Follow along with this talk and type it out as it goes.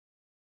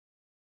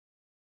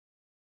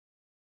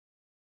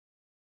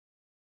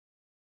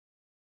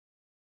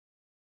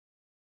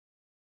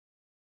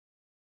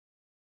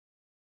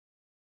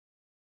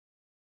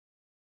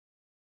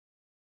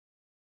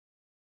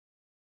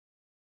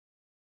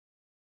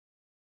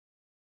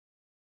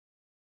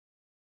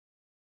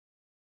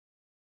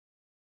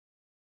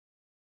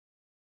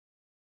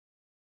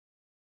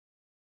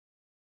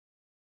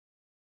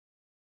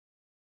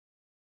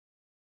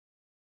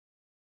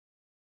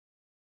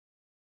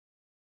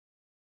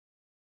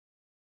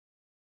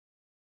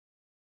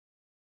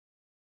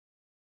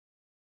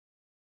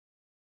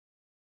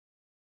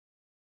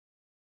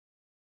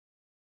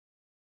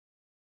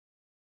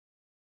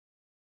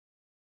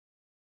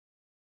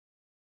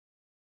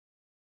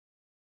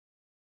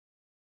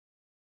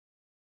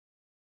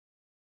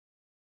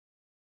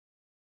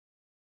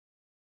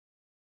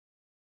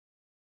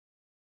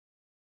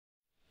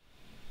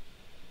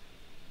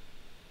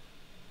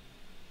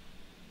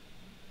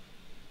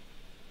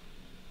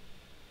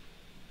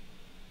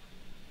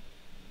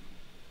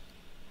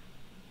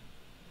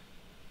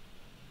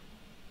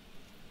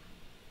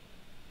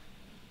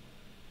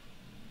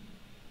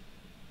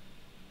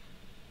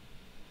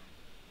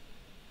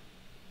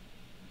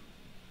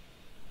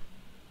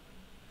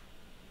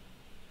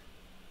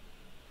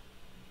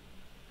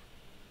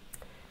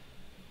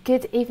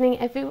Good evening,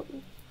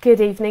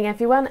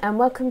 everyone, and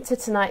welcome to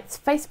tonight's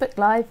Facebook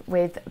Live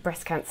with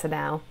Breast Cancer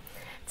Now.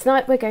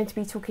 Tonight we're going to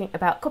be talking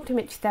about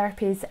complementary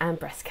therapies and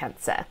breast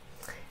cancer.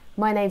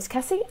 My name's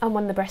Cassie, I'm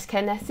one of the breast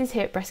care nurses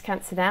here at Breast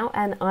Cancer Now,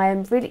 and I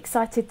am really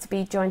excited to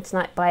be joined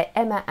tonight by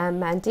Emma and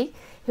Mandy,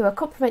 who are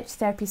complementary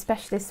therapy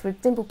specialists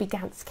with Dimbleby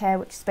Cancer Care,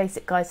 which is based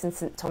at Guy's and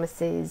St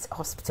Thomas's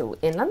Hospital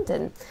in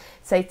London.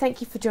 So thank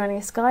you for joining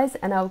us, guys,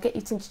 and I'll get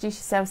you to introduce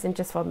yourselves in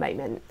just one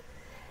moment.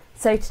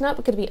 So tonight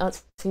we're going to be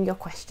answering your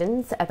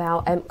questions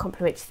about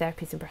complementary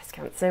therapies and breast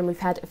cancer, and we've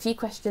had a few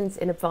questions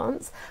in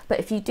advance, but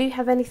if you do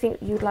have anything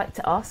that you'd like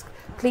to ask,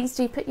 please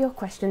do put your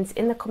questions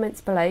in the comments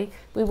below.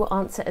 We will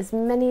answer as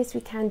many as we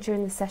can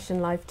during the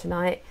session live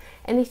tonight.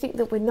 Anything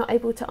that we're not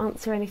able to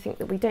answer, anything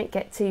that we don't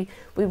get to,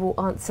 we will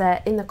answer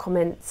in the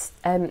comments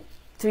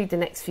through the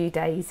next few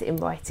days in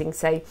writing.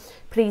 So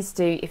please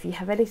do, if you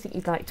have anything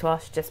you'd like to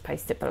ask, just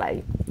post it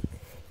below.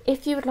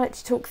 If you would like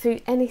to talk through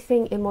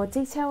anything in more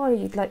detail, or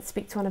you'd like to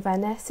speak to one of our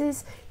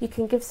nurses, you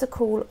can give us a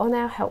call on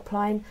our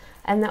helpline,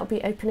 and that will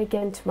be open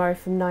again tomorrow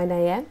from 9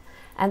 AM,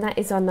 and that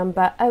is our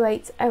number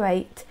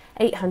 0808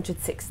 800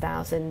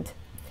 6000.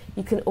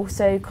 You can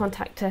also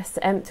contact us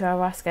through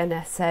our Ask Our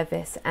Nurse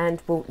service,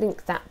 and we'll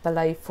link that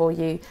below for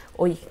you,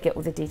 or you can get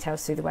all the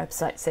details through the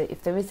website. So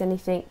if there is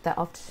anything that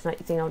after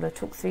tonight you think I want to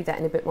talk through that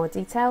in a bit more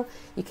detail,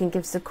 you can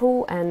give us a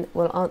call and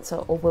we'll answer,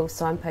 or we'll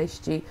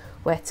signpost you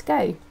where to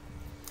go.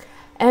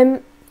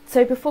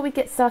 So before we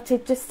get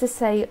started, just to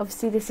say,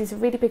 obviously this is a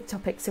really big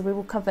topic, so we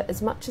will cover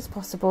as much as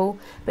possible,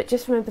 but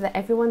just remember that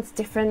everyone's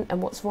different,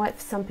 and what's right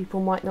for some people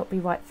might not be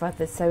right for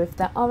others. So if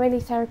there are any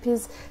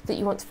therapies that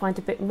you want to find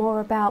a bit more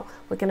about,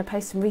 we're going to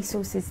post some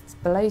resources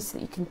below so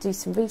that you can do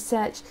some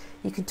research,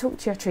 you can talk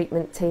to your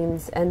treatment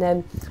teams, and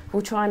then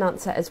we'll try and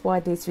answer as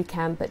widely as we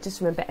can, but just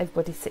remember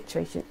everybody's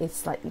situation is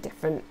slightly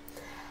different.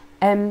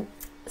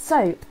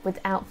 So,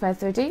 without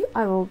further ado,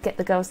 I will get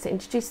the girls to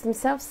introduce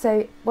themselves.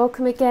 So,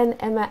 welcome again,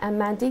 Emma and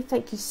Mandy.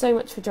 Thank you so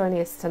much for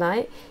joining us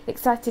tonight.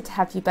 Excited to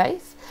have you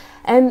both.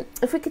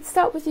 If we could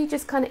start with you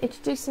just kind of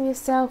introducing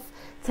yourself,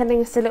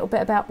 telling us a little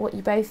bit about what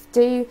you both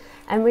do,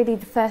 and really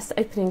the first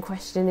opening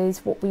question is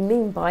what we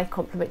mean by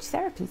complementary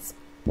therapies.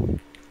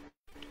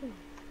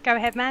 Go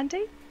ahead,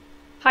 Mandy.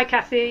 Hi,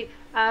 Cassie.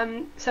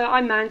 So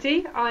I'm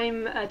Mandy.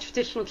 I'm a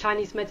traditional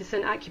Chinese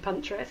medicine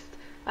acupuncturist.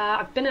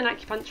 I've been an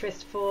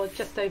acupuncturist for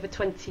just over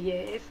 20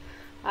 years,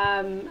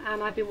 and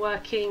I've been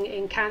working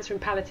in cancer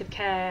and palliative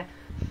care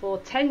for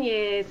 10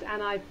 years,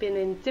 and I've been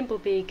in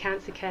Dimbleby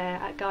Cancer Care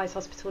at Guy's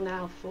Hospital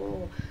now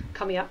for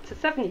coming up to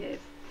 7 years.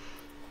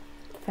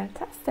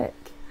 Fantastic.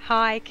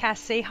 Hi,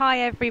 Cassie. Hi,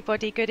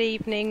 everybody. Good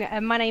evening.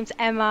 My name's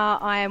Emma.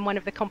 I am one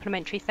of the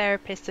complementary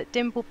therapists at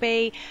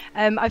Dimbleby.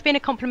 I've been a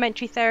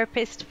complementary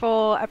therapist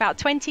for about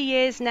 20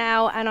 years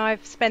now, and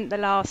I've spent the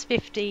last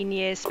 15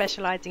 years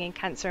specialising in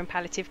cancer and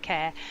palliative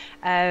care,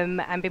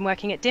 and been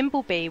working at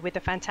Dimbleby with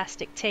a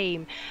fantastic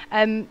team.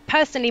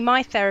 Personally,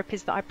 my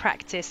therapies that I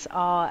practice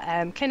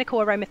are clinical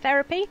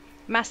aromatherapy,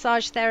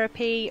 massage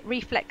therapy,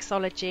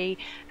 reflexology.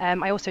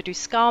 I also do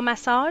scar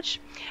massage,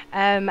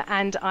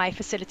 and I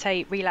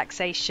facilitate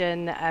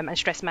relaxation and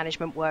stress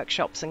management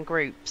workshops and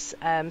groups.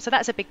 So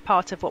that's a big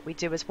part of what we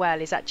do as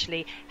well, is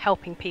actually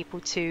helping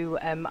people to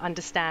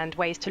understand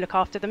ways to look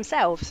after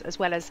themselves, as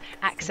well as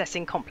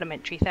accessing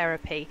complementary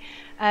therapy.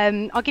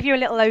 I'll give you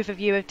a little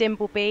overview of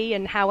Dimbleby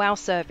and how our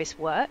service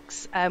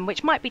works,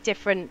 which might be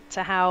different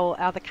to how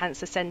other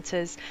cancer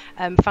centres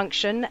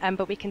function,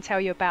 but we can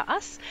tell you about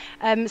us.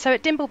 So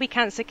at Dimbleby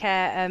Cancer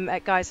Care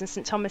at Guy's and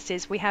St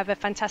Thomas's, we have a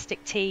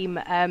fantastic team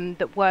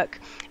that work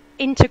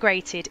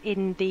integrated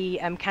in the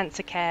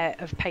cancer care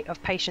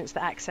of patients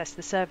that access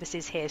the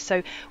services here.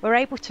 So we're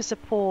able to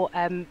support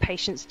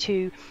patients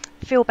to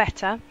feel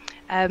better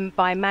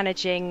by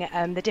managing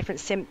the different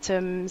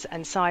symptoms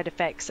and side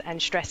effects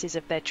and stresses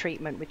of their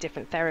treatment with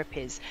different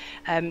therapies.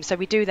 So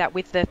we do that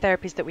with the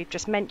therapies that we've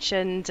just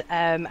mentioned,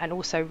 and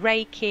also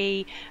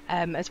Reiki,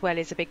 as well,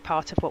 is a big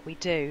part of what we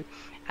do.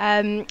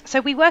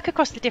 So we work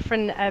across the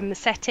different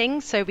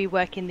settings. So we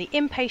work in the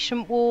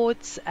inpatient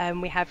wards,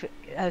 we have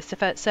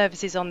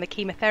services on the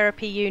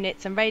chemotherapy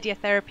units and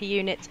radiotherapy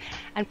units,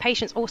 and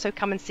patients also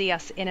come and see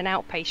us in an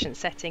outpatient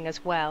setting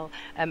as well,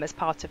 as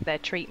part of their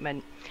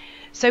treatment.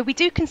 So we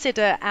do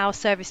consider our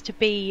service to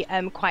be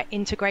quite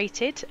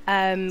integrated,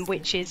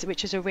 which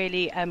is a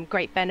really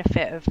great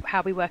benefit of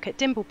how we work at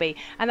Dimbleby,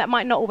 and that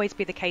might not always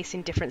be the case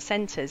in different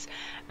centres.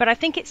 But I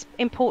think it's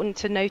important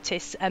to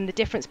notice the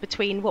difference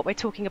between what we're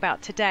talking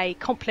about today,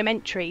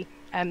 complementary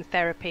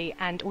therapy,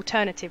 and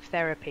alternative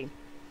therapy.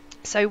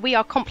 So we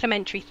are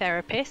complementary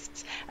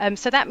therapists,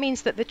 so that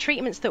means that the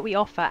treatments that we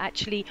offer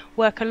actually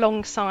work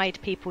alongside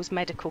people's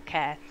medical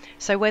care.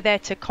 So we're there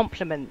to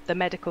complement the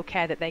medical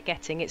care that they're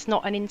getting. It's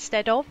not an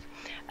instead of.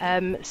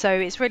 So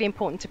it's really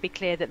important to be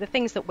clear that the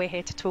things that we're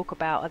here to talk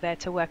about are there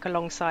to work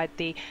alongside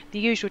the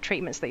usual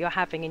treatments that you're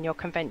having in your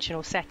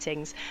conventional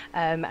settings.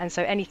 And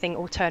so anything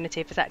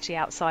alternative is actually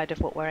outside of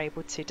what we're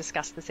able to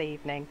discuss this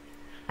evening.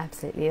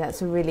 Absolutely,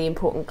 that's a really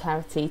important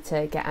clarity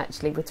to get.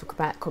 Actually, we'll talk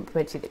about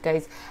complementary that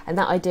goes, and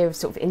that idea of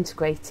sort of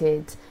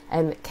integrated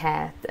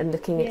care and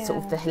looking at sort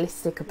of the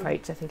holistic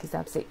approach, I think is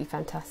absolutely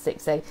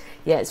fantastic. So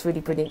yeah, it's really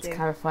brilliant to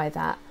clarify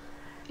that.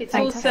 It's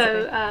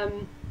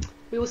also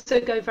we also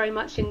go very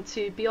much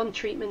into beyond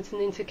treatment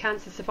and into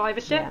cancer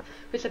survivorship,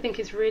 which I think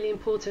is really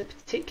important,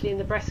 particularly in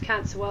the breast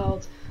cancer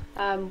world,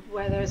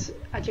 where there's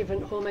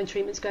adjuvant hormone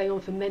treatments going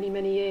on for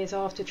many years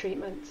after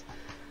treatment.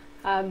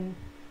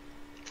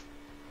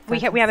 We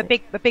have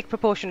a big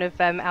proportion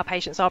of our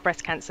patients are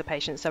breast cancer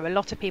patients, so a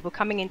lot of people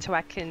coming into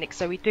our clinic,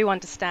 so we do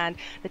understand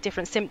the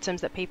different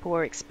symptoms that people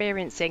are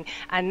experiencing,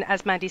 and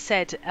as Mandy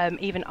said,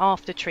 even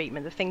after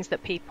treatment, the things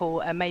that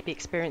people may be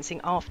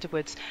experiencing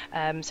afterwards,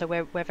 so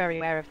we're very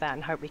aware of that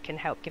and hope we can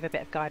help give a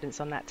bit of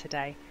guidance on that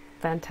today.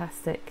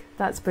 Fantastic,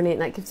 that's brilliant.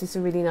 That gives us a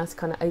really nice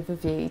kind of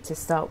overview to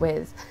start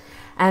with.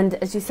 And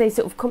as you say,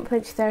 sort of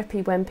complementary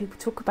therapy, when people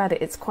talk about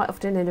it, it's quite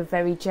often in a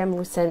very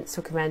general sense,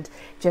 talking around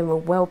general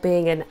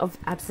well-being, and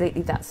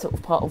absolutely that's sort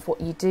of part of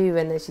what you do,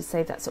 and as you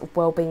say, that sort of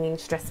well-being and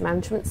stress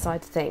management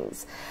side of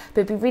things.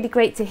 But it'd be really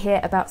great to hear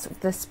about sort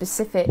of the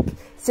specific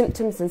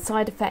symptoms and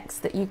side effects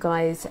that you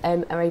guys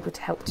are able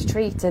to help to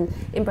treat, and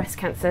in breast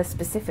cancer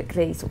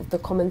specifically, sort of the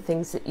common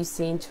things that you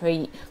see and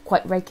treat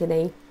quite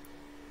regularly.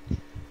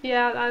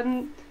 Yeah,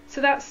 so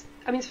that's,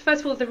 I mean,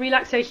 first of all, the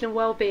relaxation and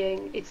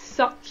well-being, it's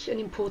such an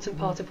important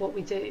part of what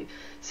we do.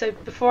 So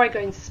before I go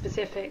into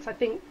specifics, I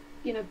think,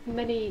 you know,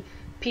 many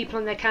people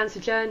on their cancer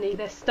journey,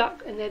 they're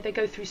stuck and they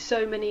go through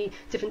so many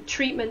different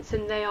treatments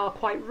and they are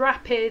quite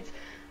rapid.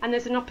 And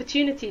there's an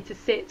opportunity to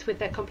sit with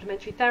their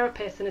complementary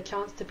therapist and a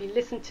chance to be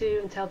listened to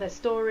and tell their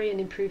story and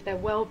improve their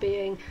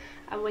well-being.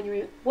 And when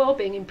your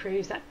well-being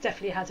improves, that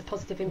definitely has a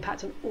positive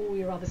impact on all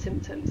your other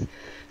symptoms.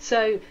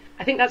 So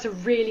I think that's a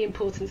really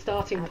important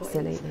starting point.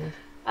 Absolutely.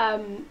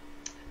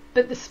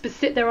 But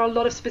there are a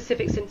lot of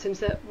specific symptoms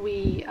that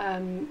we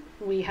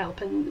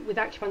help, and with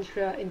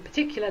acupuncture in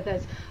particular,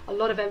 there's a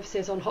lot of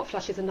emphasis on hot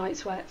flushes and night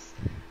sweats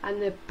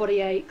and the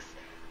body aches,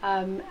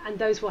 and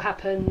those will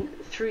happen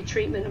through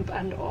treatment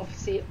and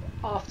obviously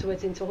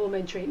afterwards into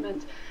hormone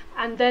treatment.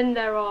 And then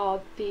there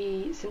are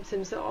the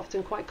symptoms that are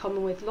often quite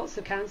common with lots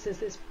of cancers.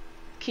 There's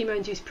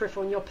chemo-induced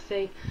peripheral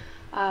neuropathy,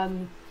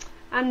 and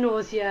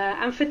nausea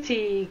and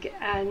fatigue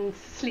and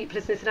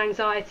sleeplessness and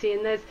anxiety,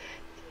 and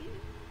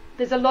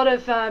there's a lot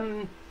of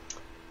our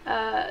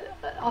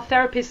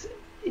therapists,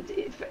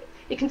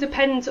 it can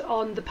depend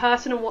on the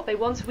person and what they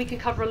want, so we can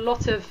cover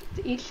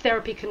each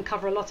therapy can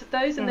cover a lot of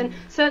those, and then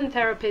certain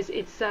therapies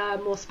it's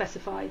more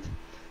specified.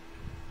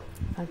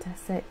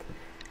 Fantastic.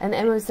 And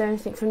Emma, is there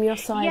anything from your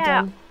side?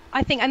 Yeah,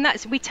 I think, and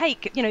that's, we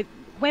take, you know,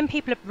 when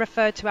people are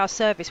referred to our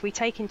service, we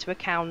take into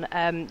account,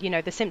 you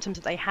know, the symptoms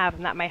that they have,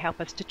 and that may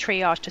help us to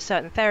triage to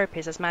certain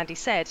therapies, as Mandy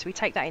said. So we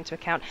take that into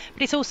account.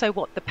 But it's also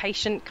what the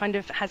patient kind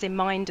of has in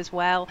mind as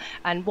well,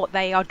 and what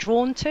they are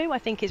drawn to, I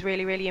think, is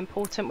really, really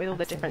important with all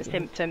the different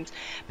symptoms.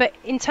 But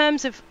in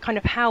terms of kind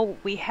of how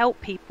we help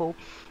people,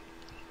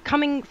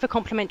 coming for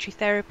complementary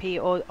therapy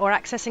or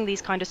accessing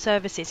these kind of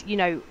services, you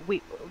know, the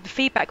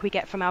feedback we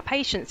get from our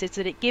patients is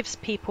that it gives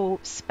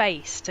people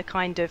space to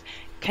kind of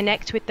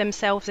connect with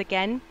themselves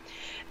again,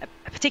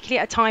 particularly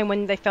at a time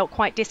when they felt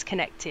quite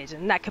disconnected,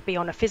 and that could be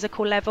on a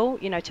physical level,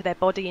 you know, to their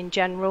body in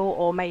general,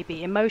 or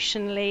maybe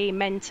emotionally,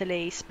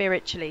 mentally,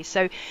 spiritually.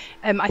 So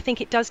I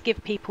think it does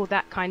give people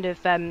that kind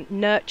of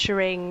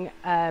nurturing,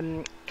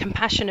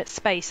 compassionate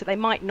space that they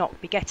might not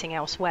be getting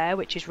elsewhere,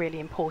 which is really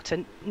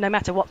important, no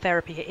matter what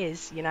therapy it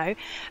is, you know,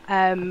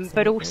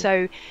 but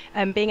also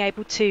being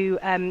able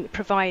to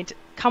provide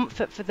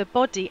comfort for the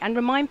body, and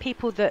remind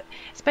people that,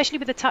 especially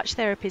with the touch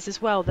therapies as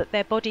well, that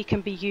their body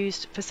can be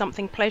used for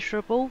something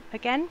pleasurable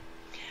again.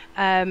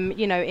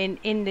 You know,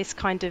 in this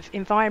kind of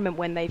environment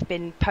when they've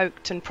been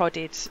poked and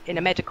prodded in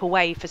a medical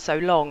way for so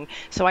long.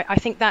 So I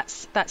think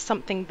that's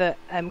something that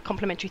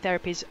complementary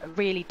therapies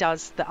really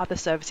does that other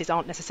services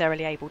aren't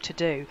necessarily able to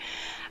do.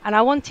 And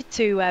I wanted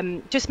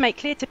to just make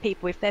clear to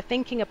people, if they're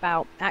thinking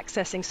about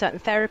accessing certain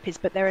therapies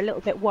but they're a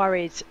little bit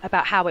worried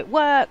about how it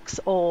works,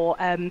 or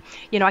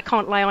you know, I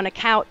can't lie on a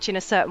couch in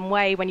a certain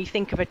way. When you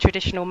think of a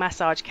traditional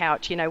massage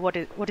couch, you know, what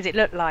does it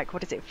look like?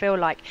 What does it feel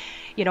like?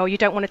 You know, you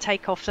don't want to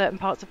take off certain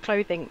parts of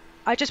clothing.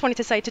 I just wanted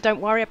to say to don't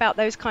worry about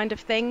those kind of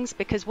things,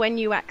 because when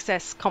you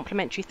access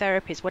complementary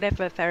therapies,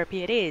 whatever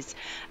therapy it is,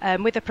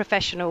 with a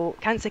professional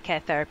cancer care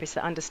therapist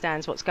that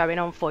understands what's going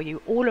on for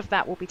you, all of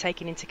that will be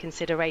taken into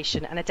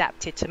consideration and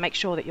adapted to make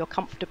sure that you're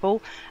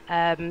comfortable.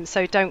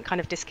 So don't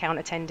kind of discount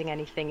attending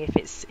anything if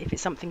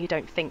it's something you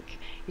don't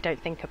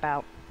think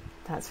about.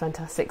 That's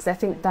fantastic. So I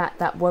think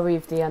that worry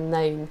of the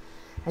unknown,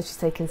 as you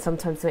say, can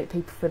sometimes make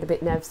people feel a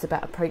bit nervous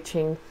about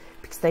approaching,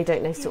 because they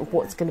don't know sort of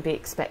what's going to be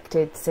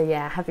expected. So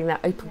yeah, having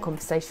that open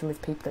conversation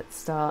with people at the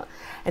start.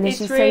 And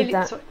as you say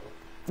that,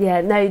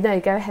 no,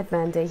 go ahead,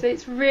 Mandy. So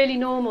it's really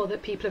normal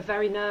that people are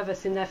very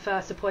nervous in their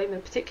first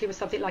appointment, particularly with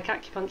something like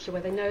acupuncture,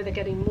 where they know they're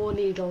getting more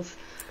needles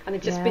and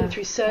they've just been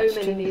through so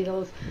many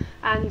needles.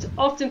 And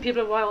often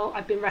people are, well,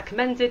 I've been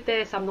recommended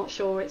this, I'm not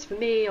sure it's for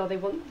me, or they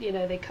want, you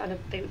know,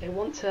 they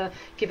want to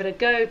give it a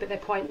go, but they're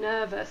quite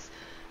nervous.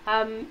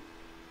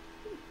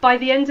 By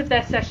the end of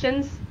their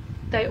sessions,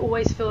 they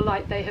always feel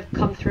like they have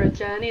come through a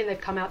journey and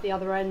they've come out the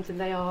other end, and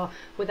they are,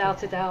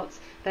 without a doubt,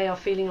 they are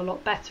feeling a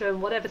lot better,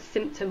 and whatever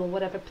symptom or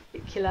whatever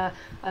particular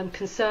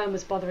concern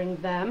was bothering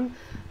them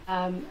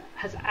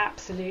has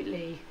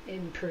absolutely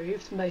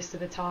improved most of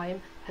the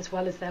time, as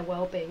well as their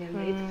well-being, and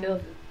they feel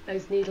that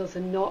those needles are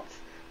not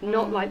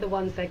like the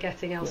ones they're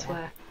getting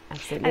elsewhere.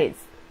 Absolutely.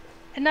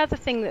 Another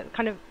thing that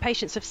kind of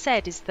patients have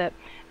said is that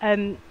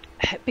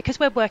because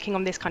we're working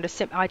on this kind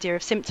of idea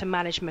of symptom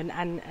management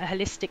and a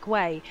holistic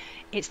way,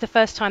 it's the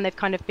first time they've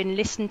kind of been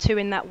listened to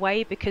in that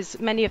way, because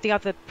many of the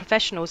other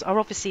professionals are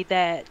obviously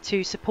there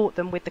to support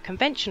them with the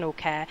conventional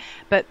care,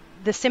 but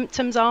the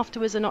symptoms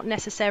afterwards are not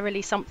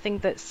necessarily something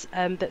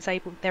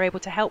they're able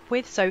to help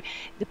with. So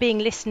the being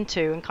listened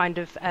to and kind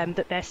of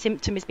that their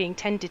symptom is being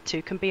tended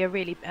to can be a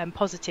really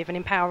positive and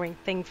empowering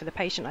thing for the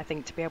patient, I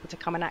think, to be able to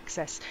come and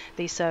access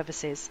these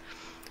services.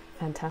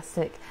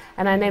 Fantastic.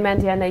 And I know,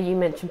 Mandy, I know you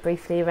mentioned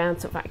briefly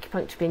around sort of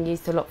acupuncture being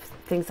used a lot for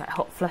things like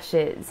hot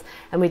flushes,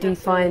 and we do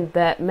find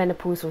that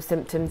menopausal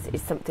symptoms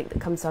is something that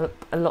comes up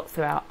a lot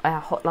throughout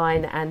our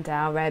hotline and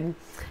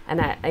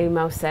our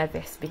email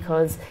service,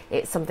 because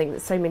it's something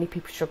that so many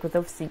people struggle with,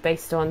 obviously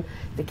based on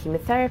the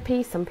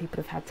chemotherapy. Some people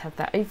have had to have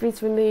their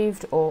ovaries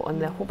removed or on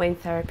the hormone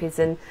therapies,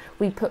 and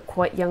we put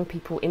quite young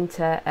people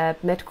into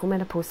medical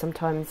menopause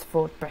sometimes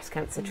for breast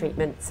cancer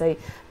treatment. So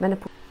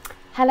menopause.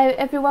 Hello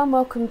everyone,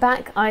 welcome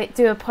back. I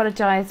do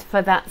apologise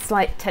for that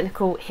slight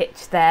technical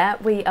hitch there.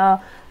 We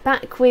are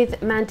back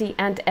with Mandy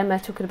and Emma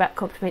talking about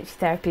complementary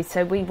therapy,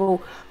 so we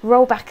will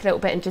roll back a little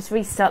bit and just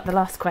restart the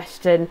last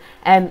question.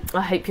 I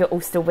hope you're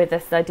all still with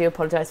us. I do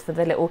apologise for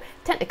the little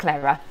technical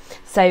error,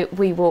 so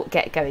we will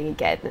get going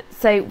again.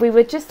 So we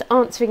were just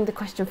answering the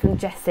question from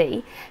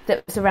Jessie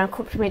that was around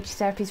complementary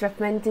therapies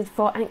recommended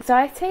for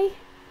anxiety.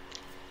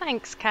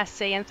 Thanks,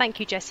 Cassie, and thank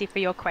you, Jessie, for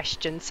your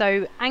question.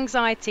 So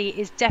anxiety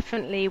is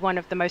definitely one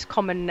of the most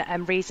common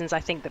reasons,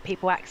 I think, that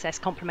people access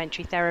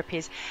complementary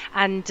therapies,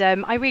 and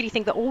I really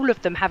think that all of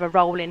them have a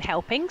role in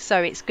helping.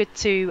 So it's good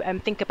to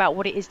think about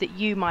what it is that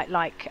you might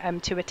like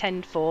to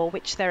attend for,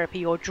 which therapy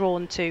you're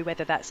drawn to,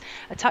 whether that's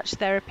a touch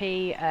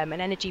therapy,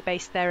 an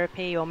energy-based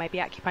therapy, or maybe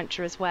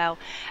acupuncture as well.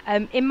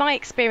 In my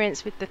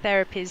experience with the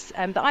therapies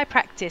that I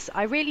practice,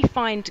 I really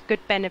find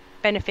good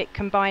benefit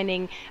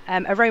combining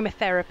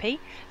aromatherapy,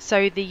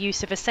 so the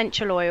use of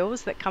essential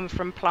oils that come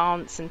from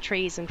plants and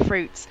trees and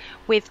fruits,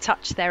 with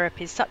touch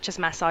therapies such as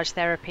massage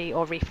therapy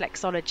or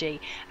reflexology.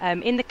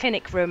 In the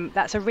clinic room,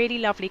 that's a really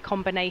lovely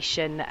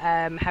combination,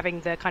 having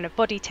the kind of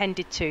body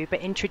tended to,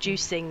 but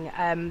introducing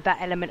that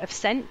element of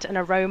scent and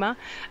aroma,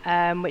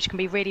 which can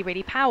be really,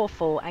 really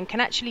powerful and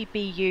can actually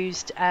be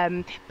used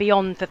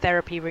beyond the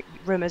therapy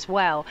room as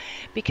well,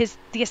 because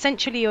the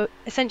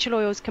essential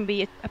oils can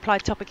be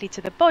applied topically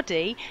to the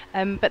body,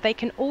 but they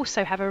can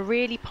also have a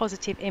really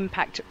positive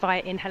impact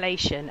via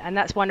inhalation, and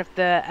that's one of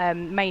the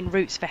main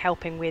routes for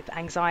helping with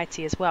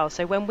anxiety as well.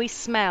 So when we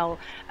smell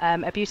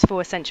a beautiful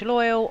essential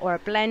oil or a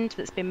blend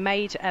that's been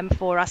made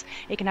for us,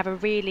 it can have a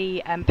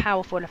really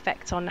powerful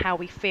effect on how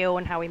we feel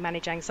and how we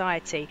manage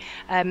anxiety.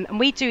 And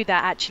we do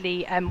that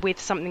actually with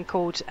something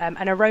called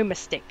an aroma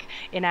stick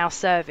in our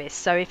service.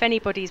 So if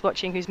anybody's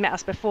watching who's met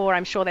us before,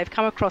 I'm sure they've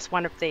come across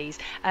one of these,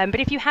 but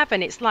if you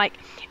haven't,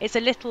 it's a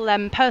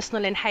little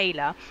personal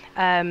inhaler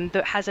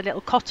that has a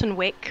little cotton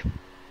wick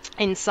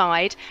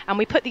inside, and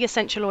we put the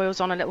essential oils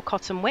on a little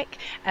cotton wick,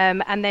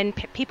 and then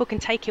people can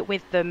take it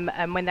with them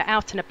when they're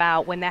out and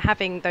about, when they're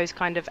having those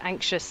kind of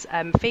anxious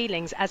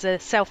feelings, as a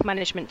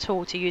self-management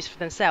tool to use for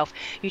themselves.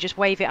 You just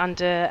wave it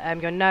under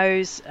your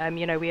nose.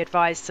 We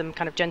advise some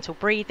kind of gentle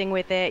breathing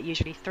with it,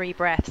 usually 3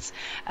 breaths,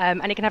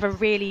 and it can have a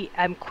really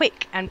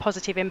quick and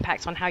positive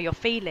impact on how you're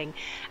feeling.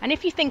 And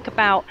if you think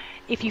about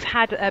if you've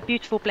had a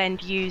beautiful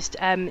blend used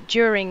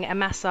during a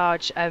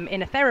massage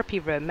in a therapy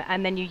room,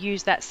 and then you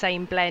use that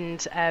same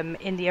blend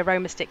in the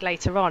aroma stick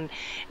later on,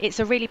 it's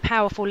a really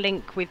powerful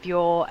link with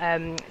your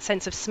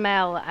sense of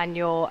smell and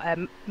your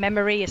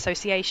memory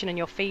association and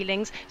your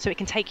feelings, so it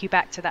can take you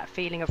back to that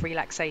feeling of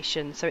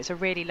relaxation. So it's a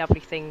really lovely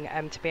thing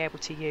to be able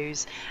to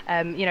use.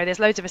 There's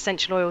loads of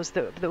essential oils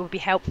that will be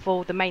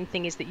helpful. The main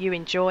thing is that you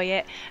enjoy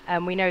it.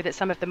 We know that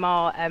some of them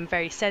are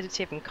very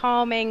sedative and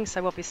calming,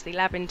 so obviously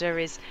lavender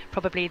is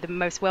probably the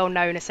most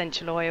well-known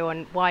essential oil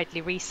and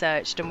widely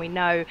researched, and we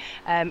know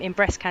in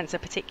breast cancer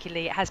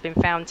particularly it has been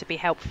found to be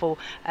helpful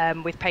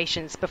with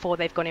patients before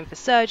they've gone in for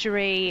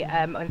surgery,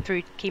 and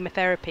through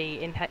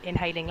chemotherapy.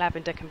 Inhaling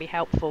lavender can be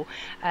helpful.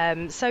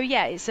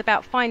 It's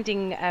about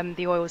finding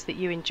the oils that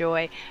you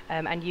enjoy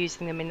and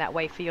using them in that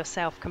way for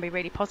yourself can be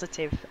really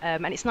positive.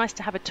 And it's nice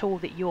to have a tool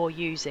that you're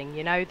using,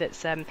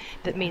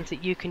 that means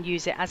that you can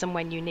use it as and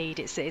when you need.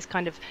 It's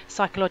kind of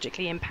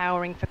psychologically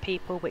empowering for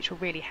people, which will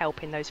really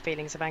help in those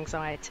feelings of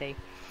anxiety.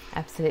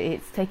 Absolutely,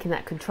 it's taking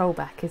that control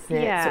back, isn't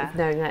it? Yeah. Sort of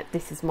knowing that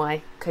this is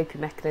my coping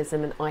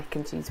mechanism and I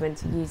can choose when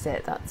to use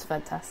it. That's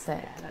fantastic.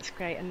 Yeah, that's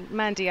great. And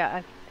Mandy,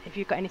 have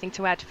you got anything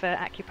to add for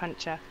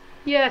acupuncture?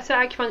 Yeah, so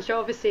acupuncture,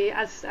 obviously,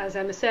 as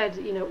Emma said,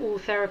 all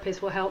therapies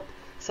will help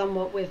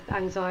somewhat with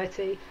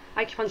anxiety.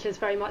 Acupuncture is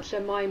very much a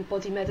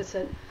mind-body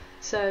medicine,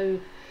 so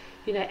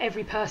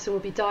every person will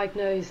be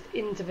diagnosed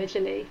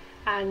individually,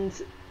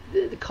 and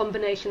the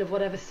combination of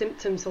whatever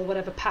symptoms or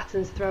whatever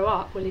patterns throw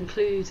up will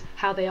include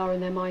how they are in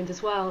their mind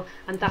as well,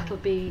 and that'll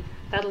be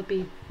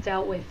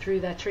dealt with through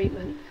their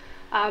treatment.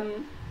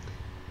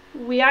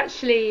 We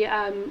actually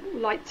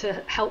like to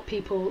help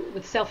people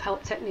with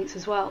self-help techniques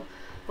as well.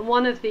 And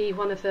one of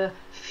the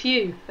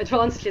few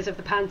advantages of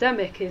the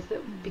pandemic is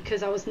that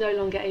because I was no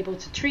longer able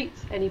to treat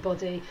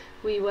anybody,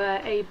 we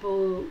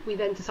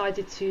then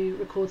decided to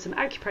record some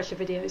acupressure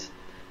videos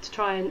to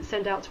try and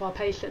send out to our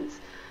patients.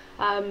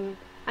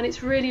 And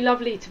it's really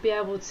lovely to be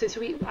able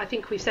to, I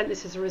think we've sent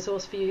this as a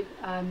resource for you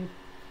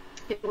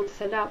if you want to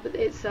send out, but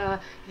it's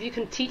if you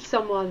can teach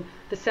someone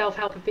the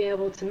self-help of being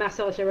able to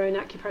massage their own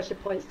acupressure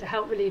points to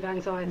help relieve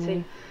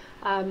anxiety,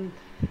 you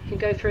can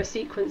go through a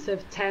sequence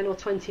of 10 or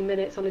 20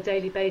 minutes on a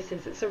daily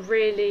basis. It's a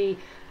really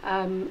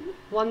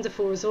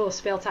wonderful resource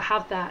to be able to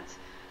have that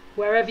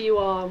wherever you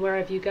are and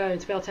wherever you go,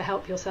 to be able to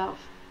help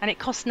yourself. And it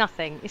costs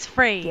nothing. It's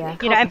free. Yeah,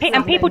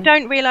 and people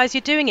don't realise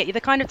you're doing it. The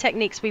kind of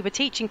techniques we were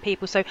teaching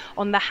people, so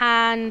on the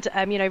hand,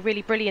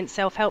 really brilliant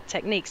self-help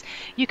techniques.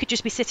 You could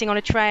just be sitting on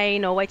a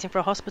train or waiting for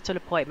a hospital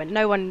appointment.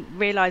 No one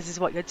realises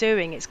what you're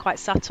doing. It's quite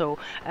subtle,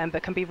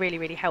 but can be really,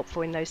 really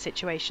helpful in those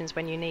situations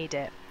when you need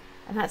it.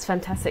 And that's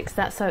fantastic, because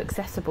that's so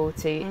accessible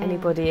to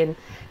anybody. And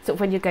sort of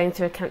when you're going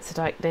through a cancer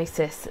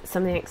diagnosis,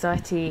 some of the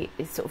anxiety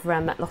is sort of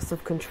around that loss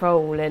of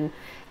control, and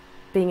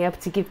being able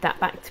to give that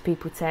back to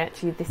people, to say,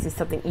 actually, this is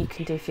something you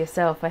can do for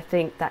yourself. I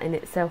think that in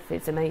itself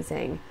is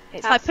amazing.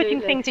 It's like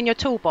putting things in your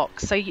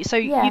toolbox. So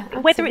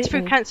whether it's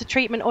through cancer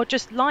treatment or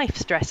just life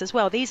stress as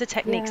well, these are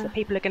techniques that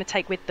people are going to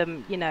take with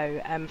them,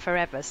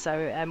 forever.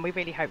 So we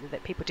really hope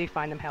that people do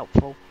find them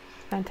helpful.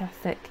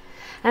 Fantastic.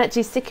 And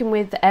actually, sticking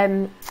with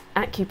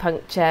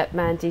acupuncture,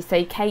 Mandy,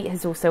 so Kate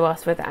has also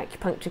asked whether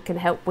acupuncture can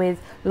help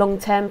with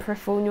long-term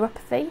peripheral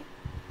neuropathy.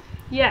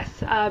 Yes,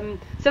 so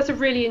that's a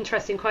really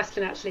interesting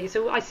question, actually.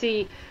 So I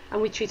see,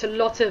 and we treat a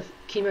lot of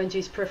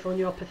chemo-induced peripheral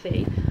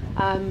neuropathy,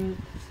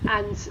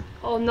 and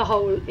on the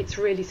whole, it's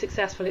really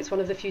successful. It's one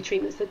of the few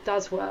treatments that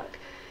does work.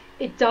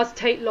 It does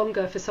take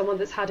longer for someone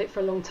that's had it for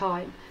a long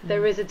time.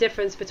 There is a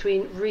difference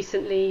between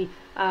recently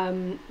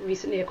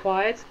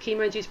acquired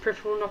chemo-induced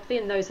peripheral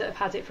neuropathy and those that have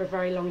had it for a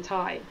very long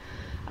time.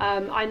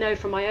 I know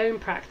from my own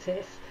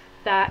practice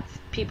that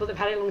people that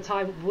have had it a long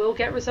time will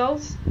get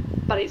results,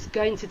 but it's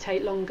going to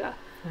take longer.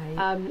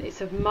 Right.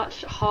 It's a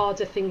much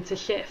harder thing to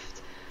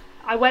shift.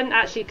 I went,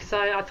 actually, because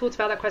I thought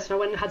about that question, I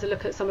went and had a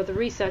look at some of the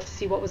research to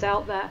see what was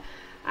out there,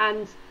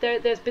 and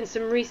there's been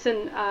some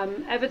recent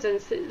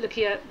evidence that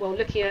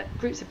looking at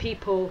groups of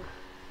people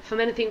from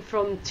anything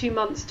from 2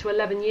 months to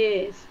 11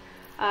 years,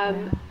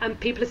 and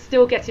people are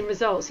still getting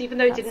results, even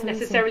though it didn't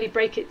necessarily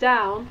break it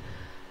down.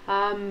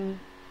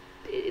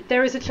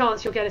 There is a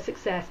chance you'll get a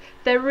success.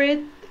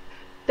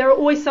 There are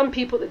always some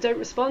people that don't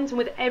respond, and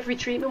with every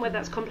treatment, whether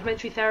that's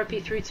complementary therapy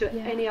through to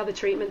any other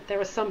treatment, there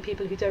are some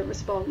people who don't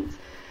respond.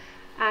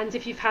 And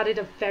if you've had it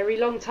a very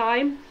long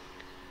time,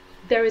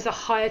 there is a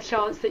higher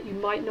chance that you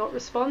might not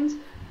respond.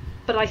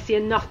 But I see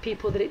enough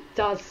people that it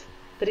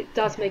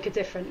does make a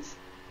difference.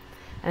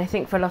 And I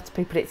think for a lot of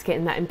people, it's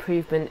getting that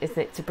improvement, isn't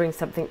it, to bring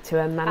something to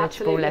a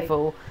manageable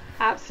level.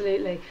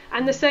 Absolutely.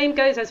 And the same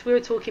goes, as we were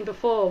talking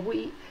before,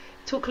 we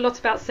talk a lot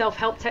about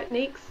self-help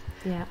techniques.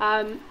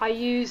 I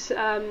use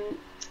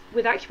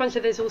with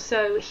acupuncture, there's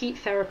also heat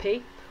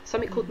therapy,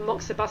 something called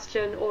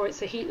moxibustion, or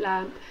it's a heat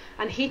lamp,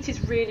 and heat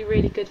is really,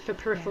 really good for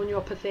peripheral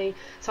neuropathy.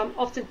 So I'm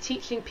often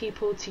teaching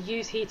people to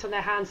use heat on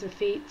their hands and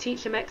feet,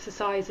 teach them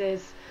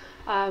exercises,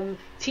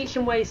 teach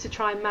them ways to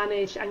try and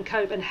manage and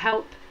cope and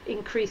help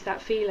increase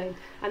that feeling,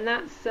 and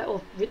that's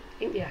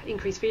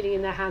increase feeling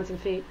in their hands and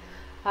feet.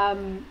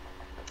 And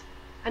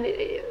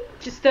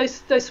just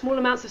those small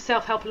amounts of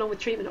self-help along with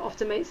treatment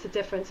often makes the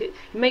difference. It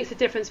makes the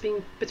difference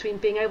between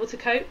being able to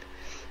cope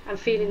and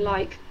feeling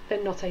like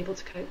they're not able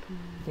to cope.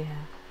 Yeah.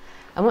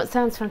 And what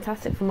sounds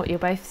fantastic from what you're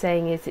both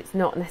saying is it's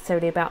not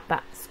necessarily about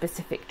that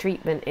specific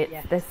treatment.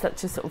 There's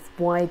such a sort of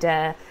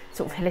wider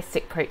sort of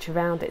holistic approach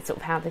around it, sort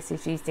of how this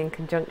is used in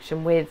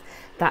conjunction with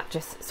that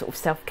just sort of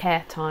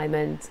self-care time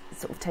and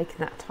sort of taking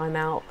that time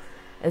out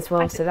as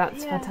well. So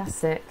that's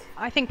fantastic.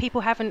 I think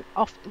people haven't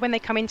when they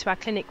come into our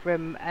clinic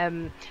room,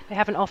 they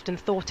haven't often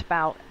thought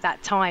about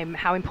that time,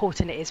 how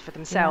important it is for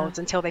themselves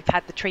until they've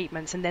had the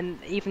treatments, and then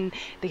even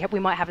we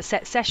might have a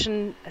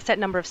set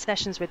number of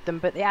sessions with them,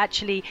 but it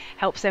actually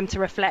helps them to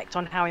reflect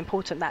on how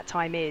important that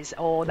time is,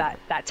 or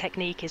that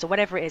technique is, or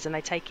whatever it is, and they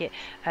take it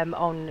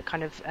on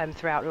kind of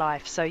throughout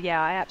life. So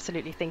I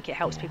absolutely think it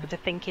helps people to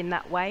think in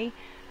that way,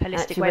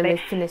 holistic way.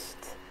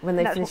 When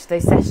they finish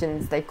those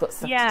sessions, they've got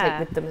stuff to take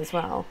with them as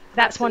well.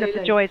 That's one of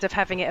the joys of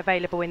having it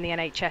available in the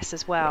NHS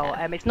as well.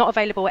 It's not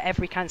available at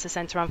every cancer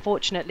centre,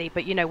 unfortunately,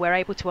 but we're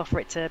able to offer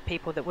it to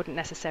people that wouldn't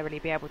necessarily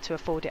be able to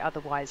afford it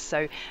otherwise.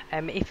 So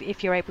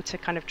if you're able to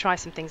kind of try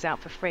some things out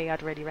for free,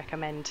 I'd really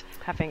recommend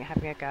having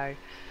a go.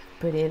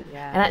 Brilliant.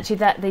 Yeah. And actually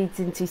that leads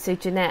into, so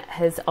Jeanette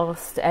has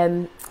asked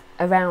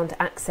around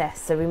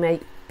access, so we may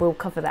we'll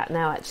cover that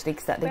now actually,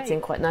 because that leads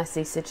in quite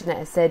nicely. So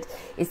Jeanette said,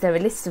 is there a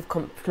list of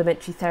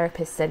complementary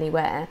therapists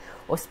anywhere,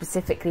 or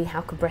specifically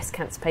how can breast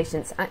cancer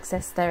patients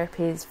access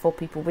therapies for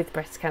people with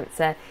breast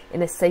cancer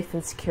in a safe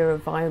and secure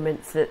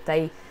environment so that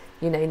they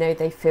know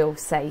they feel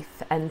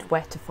safe, and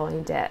where to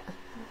find it?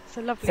 It's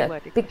a lovely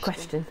worded big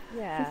question.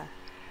 Yeah.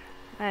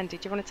 Andy,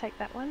 do you want to take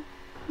that one?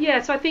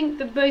 Yeah, so I think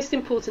the most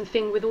important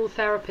thing with all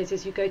therapies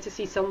is you go to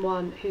see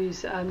someone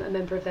who's a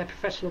member of their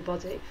professional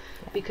body,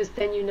 because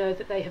then you know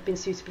that they have been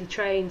suitably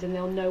trained and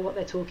they'll know what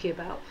they're talking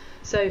about.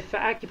 So for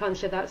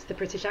acupuncture, that's the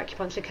British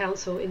Acupuncture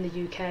Council in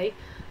the UK.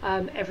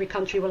 Every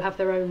country will have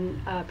their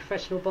own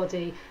professional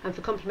body, and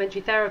for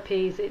complementary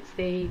therapies, it's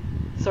the,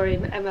 sorry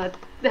Emma,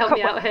 help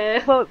me out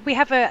here. Well, we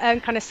have a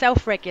kind of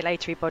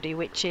self-regulatory body,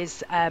 which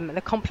is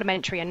the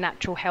Complementary and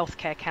Natural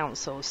Healthcare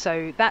Council.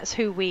 So that's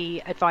who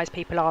we advise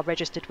people are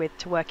registered with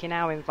to work in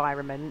our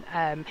environment,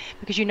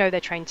 because they're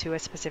trained to a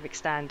specific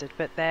standard.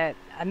 But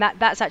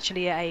that's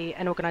actually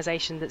an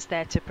organisation that's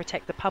there to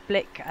protect the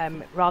public,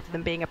 rather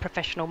than being a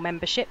professional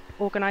membership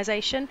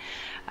organisation.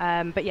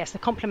 But yes, the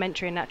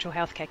Complementary and Natural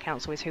Healthcare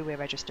Council is who we're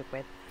registered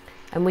with.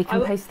 And we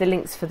can post the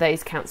links for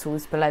those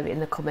councils below in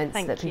the comments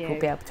so that people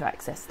will be able to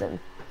access them.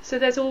 So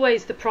there's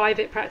always the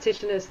private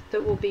practitioners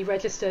that will be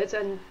registered,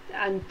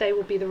 and they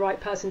will be the right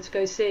person to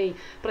go see.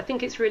 But I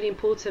think it's really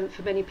important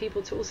for many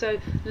people to also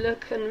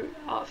look and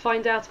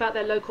find out about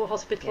their local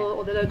hospital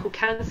or the local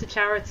cancer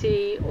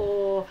charity,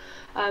 or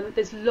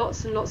there's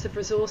lots and lots of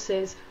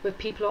resources where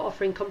people are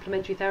offering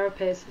complementary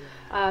therapies,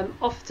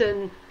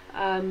 often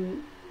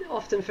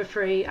for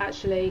free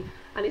actually.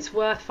 And it's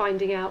worth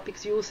finding out,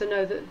 because you also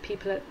know that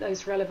people at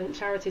those relevant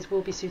charities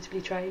will be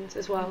suitably trained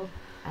as well.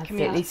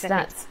 Absolutely. So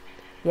that's,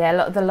 a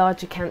lot of the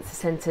larger cancer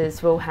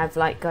centres will have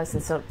like Guy's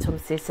and St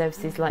Thomas's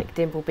services like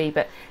Dimbleby,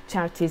 but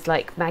charities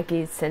like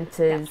Maggie's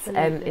centres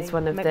is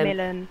one of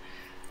them.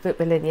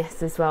 Macmillan,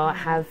 yes, as well,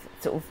 have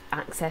sort of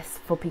access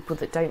for people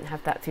that don't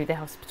have that through their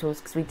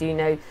hospitals, because we do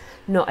know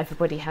not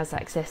everybody has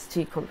access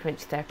to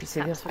complementary therapy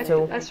through the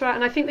hospital. That's right,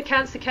 and I think the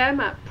Cancer Care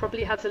Map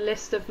probably has a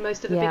list of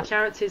most of the big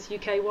charities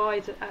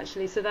UK-wide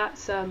actually, so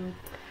that's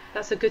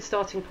a good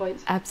starting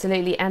point.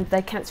 Absolutely, and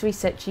the Cancer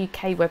Research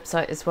UK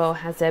website as well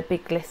has a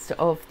big list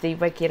of the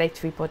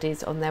regulatory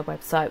bodies on their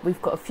website.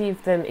 We've got a few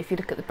of them. If you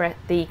look at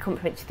the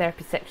complementary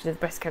therapy section of the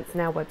Breast Cancer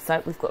Now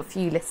website, we've got a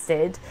few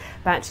listed,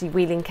 but actually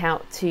we link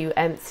out to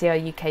CR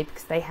UK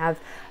because they have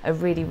a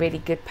really, really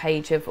good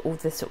page of all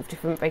the sort of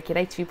different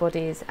regulatory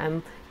bodies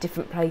and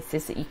different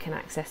places that you can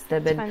access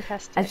them. That's and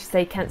fantastic. As you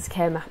say, Cancer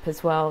Care Map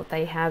as well,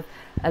 they have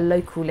a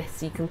local list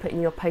so you can put in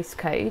your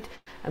postcode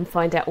and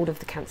find out all of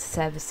the cancer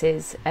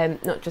services,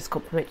 not just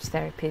complementary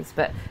therapies,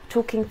 but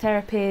talking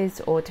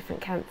therapies or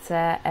different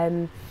cancer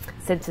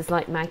centres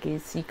like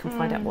Maggie's, so you can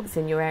find out what's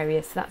in your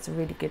area. So that's a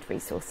really good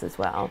resource as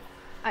well.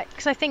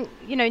 Because I think,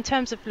 in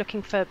terms of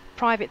looking for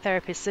private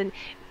therapists, and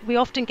we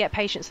often get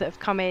patients that have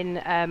come in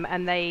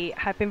and they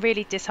have been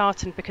really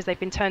disheartened because they've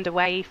been turned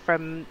away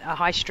from a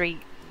high street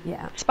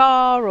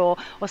spa or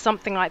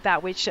something like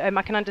that, which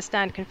I can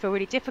understand can feel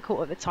really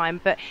difficult at the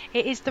time, but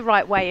it is the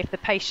right way if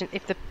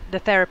the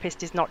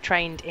therapist is not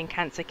trained in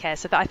cancer care.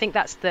 So that I think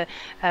that's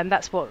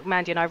what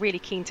Mandy and I are really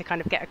keen to kind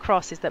of get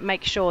across, is that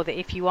make sure that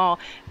if you are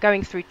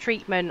going through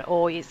treatment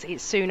or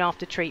it's soon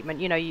after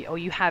treatment, or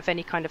you have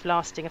any kind of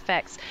lasting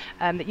effects,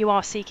 that you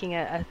are seeking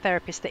a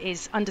therapist that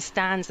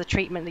understands the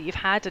treatment that you've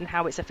had and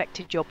how it's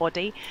affected your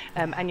body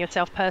and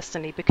yourself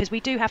personally, because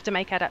we do have to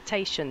make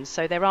adaptations.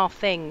 So there are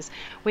things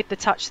with the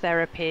touch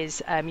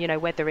therapies,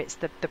 whether it's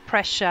the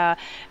pressure,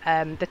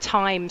 the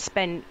time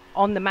spent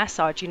on the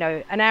massage.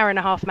 An hour and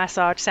a half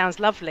massage sounds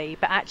lovely,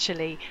 but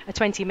actually a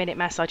 20-minute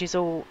massage is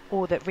all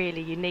that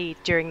really you need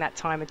during that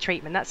time of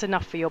treatment. That's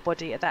enough for your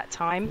body at that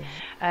time.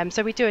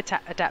 So we do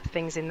adapt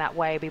things in that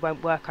way. We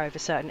won't work over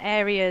certain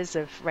areas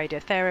of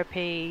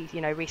radiotherapy,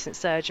 recent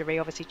surgery,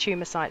 obviously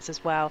tumour sites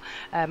as well,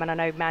 and I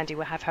know Mandy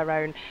will have her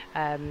own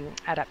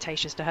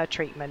adaptations to her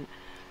treatment.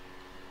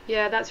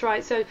 Yeah, that's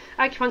right. So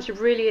acupuncture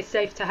really is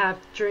safe to have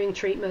during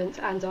treatment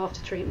and after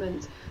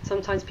treatment.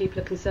 Sometimes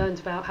people are concerned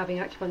about having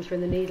acupuncture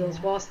in the needles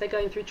whilst they're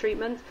going through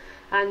treatment,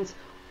 and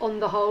on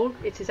the whole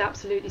it is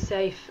absolutely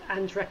safe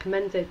and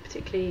recommended,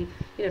 particularly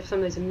for some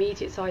of those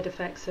immediate side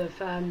effects of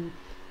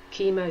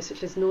chemo,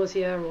 such as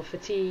nausea or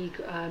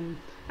fatigue,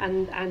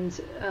 and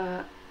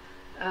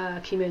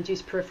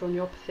chemo-induced peripheral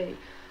neuropathy.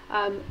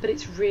 But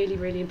it's really,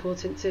 really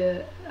important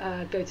to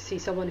go to see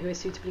someone who is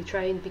suitably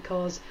trained,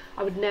 because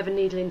I would never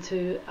needle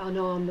into an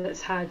arm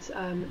that's had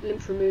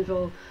lymph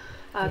removal.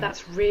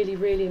 That's really,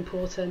 really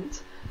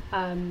important.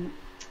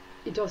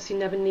 You'd obviously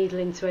never needle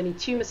into any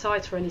tumour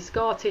site or any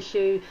scar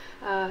tissue.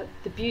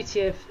 The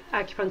beauty of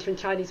acupuncture and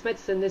Chinese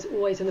medicine, there's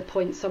always a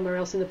point somewhere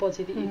else in the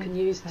body that you can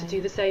use to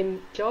do the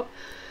same job.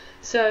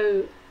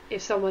 So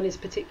if someone is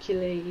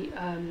particularly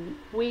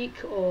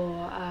weak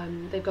or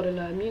they've got a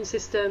low immune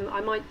system,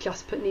 I might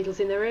just put needles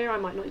in their ear. I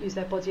might not use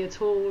their body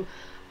at all.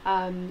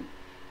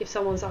 If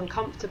someone's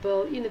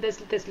uncomfortable,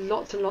 there's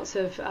lots and lots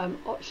of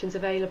options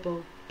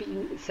available.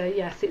 So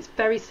yes, it's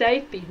very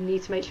safe, but you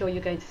need to make sure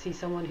you're going to see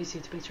someone who's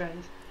suitably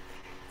trained.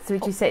 So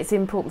would you say it's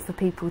important for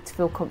people to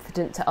feel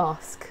confident to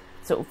ask,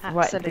 sort of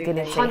right at the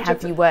beginning, say, 100%.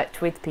 have you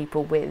worked with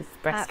people with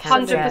breast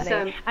cancer?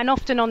 100%. And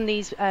often on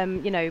these,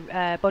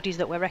 bodies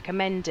that we're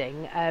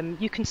recommending,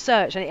 you can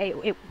search and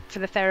it for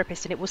the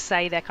therapist, and it will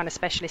say their kind of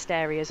specialist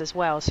areas as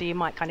well. So you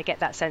might kind of get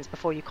that sense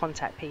before you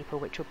contact people,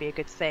 which will be a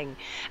good thing.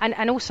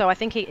 And also, I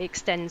think it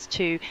extends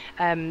to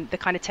the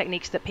kind of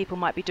techniques that people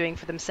might be doing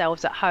for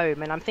themselves at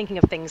home. And I'm thinking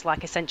of things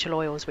like essential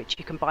oils, which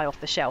you can buy off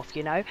the shelf,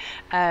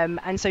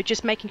 and so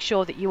just making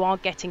sure that you are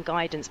getting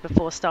guidance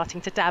before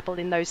starting to dabble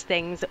in those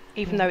things,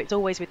 even though it's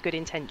always with good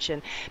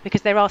intention,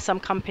 because there are some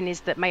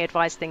companies that may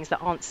advise things that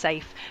aren't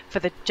safe for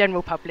the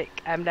general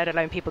public, let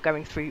alone people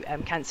going through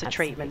cancer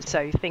treatment.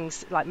 So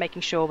things like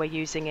making sure we're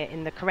using it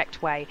in the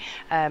correct way,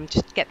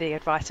 just get the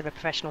advice of a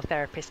professional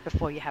therapist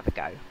before you have a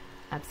go.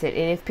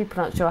 Absolutely, and if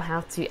people aren't sure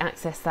how to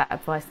access that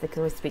advice, they can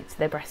always speak to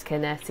their breast care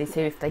nurses,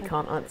 who, if they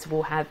can't answer,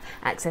 will have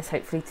access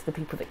hopefully to the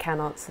people that can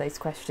answer those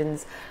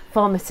questions.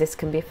 Pharmacists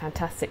can be a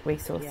fantastic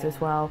resource as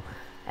well.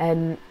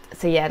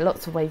 So yeah,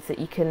 lots of ways that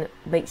you can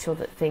make sure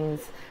that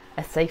things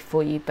are safe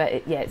for you, but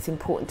it's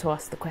important to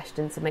ask the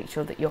questions and make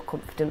sure that you're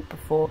confident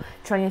before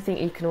trying anything.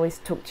 You can always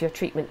talk to your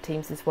treatment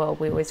teams as well.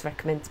 We always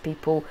recommend to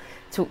people,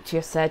 talk to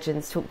your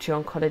surgeons, talk to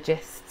your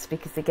oncologists,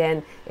 because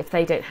again, if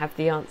they don't have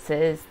the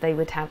answers, they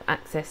would have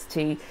access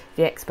to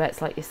the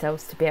experts like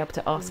yourselves to be able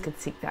to ask and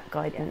seek that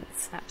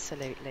guidance.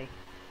 Absolutely.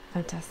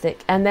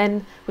 Fantastic. And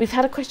then we've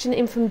had a question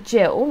in from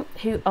Jill,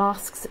 who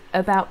asks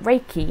about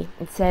Reiki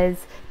and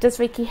says, does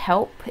Reiki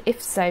help?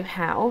 If so,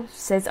 how? She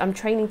says, I'm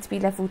training to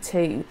be level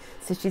 2,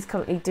 so she's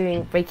currently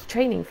doing Reiki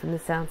training from the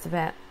sounds of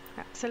it.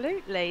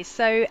 Absolutely.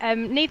 So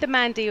neither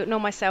Mandy nor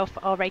myself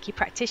are Reiki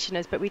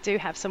practitioners, but we do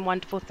have some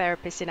wonderful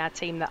therapists in our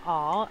team that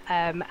are,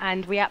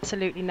 and we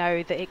absolutely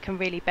know that it can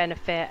really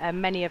benefit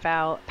many of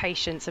our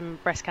patients,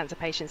 and breast cancer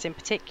patients in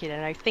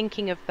particular.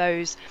 Thinking of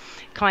those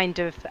kind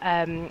of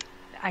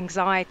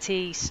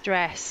anxiety,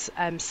 stress,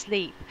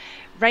 sleep,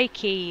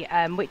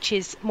 Reiki, which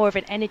is more of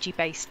an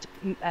energy-based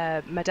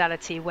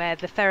modality where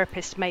the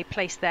therapist may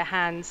place their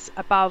hands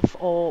above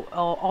or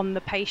on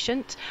the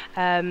patient.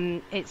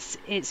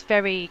 It's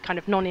very kind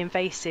of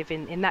non-invasive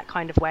in that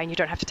kind of way, and you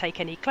don't have to take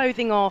any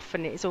clothing off,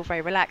 and it's all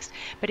very relaxed.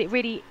 But it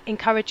really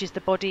encourages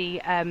the body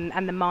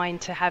and the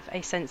mind to have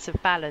a sense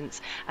of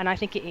balance, and I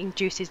think it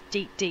induces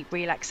deep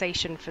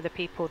relaxation for the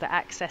people that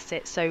access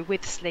it. So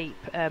with sleep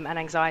and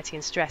anxiety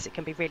and stress, it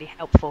can be really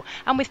helpful,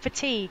 and with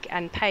fatigue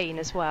and pain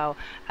as well.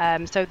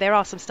 So there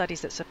are some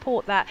studies that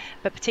support that,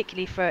 but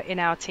particularly in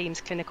our team's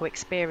clinical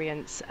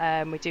experience,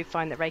 we do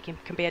find that Reiki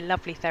can be a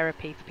lovely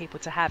therapy for people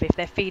to have if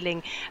they're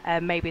feeling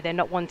maybe they're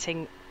not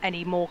wanting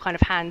any more kind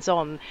of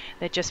hands-on,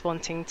 they're just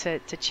wanting to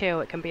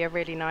chill. It can be a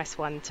really nice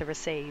one to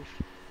receive.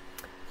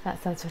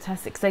 That sounds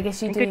fantastic. So I guess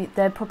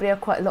there probably are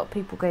quite a lot of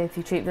people going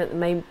through treatment that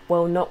may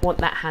well not want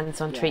that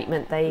hands-on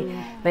treatment. They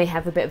may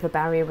have a bit of a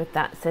barrier with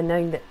that. So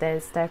knowing that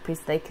there's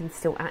therapies they can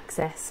still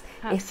access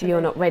if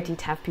you're not ready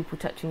to have people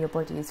touching your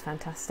body is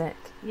fantastic.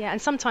 Yeah, and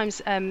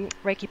sometimes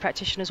Reiki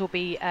practitioners will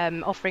be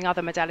offering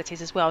other modalities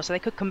as well. So they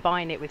could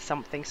combine it with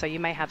something. So you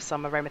may have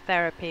some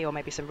aromatherapy or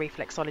maybe some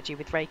reflexology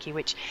with Reiki,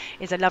 which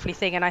is a lovely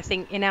thing. And I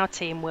think in our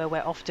team, where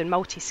we're often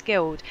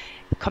multi-skilled,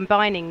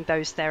 combining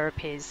those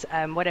therapies,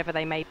 whatever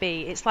they may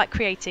be, it's like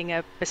creating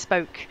a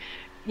bespoke,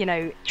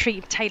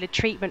 tailored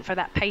treatment for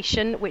that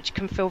patient, which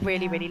can feel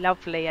really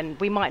lovely. And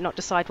we might not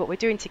decide what we're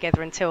doing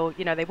together until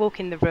they walk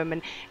in the room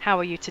and how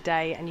are you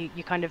today, and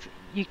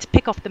you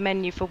pick off the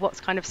menu for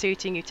what's kind of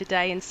suiting you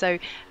today, and so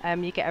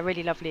you get a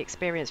really lovely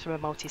experience from a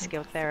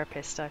multi-skilled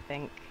therapist, I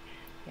think.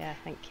 Yeah,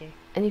 thank you.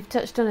 And you've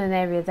touched on an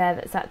area there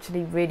that's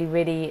actually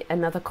really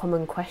another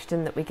common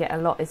question that we get a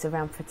lot is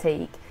around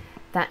fatigue.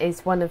 That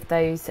is one of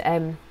those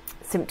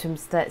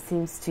symptoms that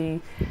seems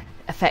to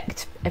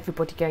affect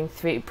everybody going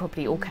through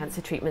probably all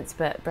cancer treatments,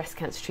 but breast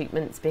cancer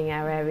treatments being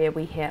our area,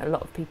 we hear a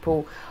lot of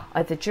people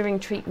either during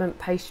treatment,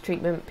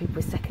 post-treatment, people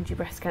with secondary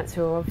breast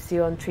cancer who are obviously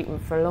on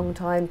treatment for a long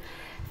time.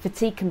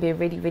 Fatigue can be a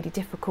really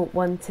difficult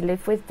one to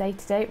live with day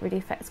to day. It really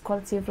affects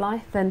quality of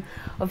life, and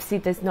obviously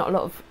there's not a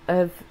lot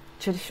of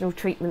traditional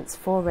treatments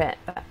for it,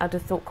 but I'd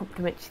have thought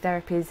complementary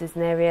therapies is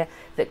an area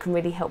that can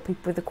really help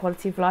people with the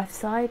quality of life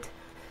side.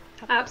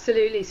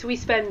 Absolutely. So we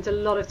spend a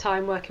lot of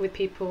time working with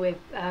people with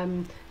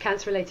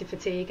cancer-related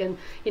fatigue, and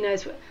I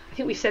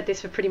think we've said this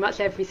for pretty much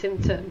every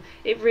symptom.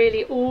 It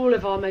really, all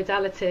of our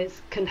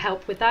modalities can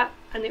help with that,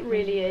 and it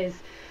really is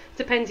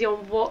depending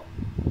on what.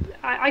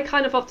 I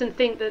kind of often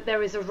think that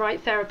there is a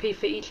right therapy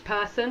for each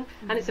person,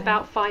 and it's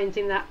about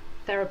finding that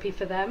therapy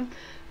for them.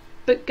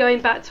 But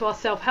going back to our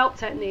self-help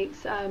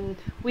techniques,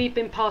 we've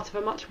been part of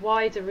a much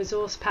wider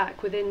resource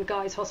pack within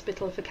Guy's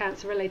Hospital for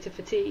cancer-related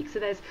fatigue. So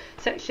there's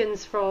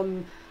sections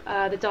from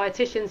the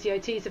dietitians, the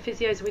OTs, the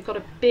physios. We've got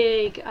a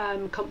big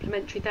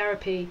complementary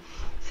therapy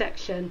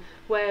section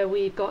where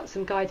we've got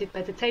some guided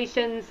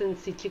meditations and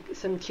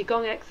some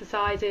Qigong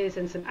exercises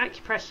and some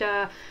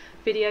acupressure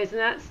videos, and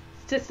that's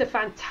just a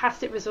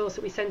fantastic resource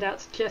that we send out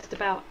to just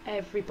about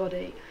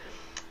everybody.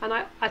 And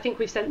I think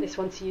we've sent this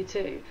one to you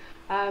too.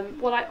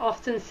 What I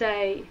often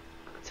say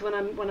to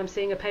when I'm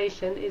seeing a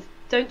patient is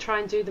don't try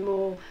and do them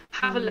all.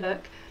 Have a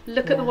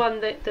look at the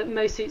one that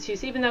most suits you.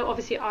 So even though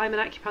obviously I'm an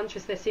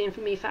acupuncturist, they're seeing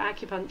for me for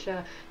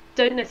acupuncture,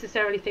 don't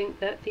necessarily think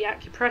that the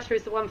acupressure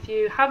is the one for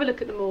you. Have a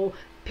look at them all,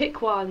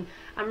 pick one,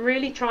 and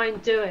really try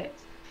and do it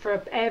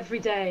for every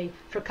day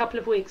for a couple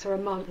of weeks or a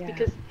month,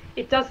 because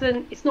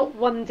it's not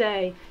one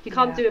day. You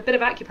can't do a bit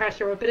of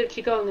acupressure or a bit of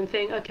qigong and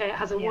think, okay, it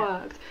hasn't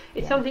worked.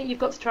 It's something you've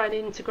got to try and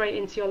integrate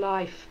into your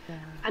life,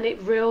 and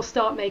it will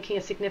start making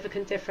a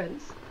significant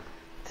difference.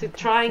 So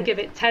try and give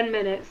it 10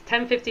 minutes,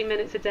 10-15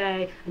 minutes a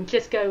day, and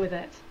just go with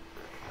it.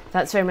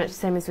 That's very much the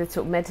same as with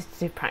sort of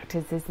meditative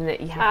practice, isn't it?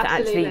 You have to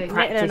actually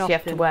practice, you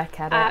have to work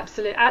at it.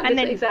 Absolutely. And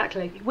then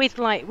exactly.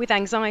 With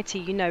anxiety,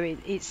 you know,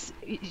 it's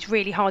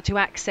really hard to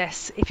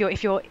access if you're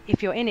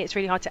in it. It's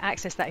really hard to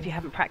access that if you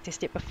haven't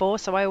practiced it before.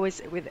 So I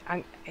always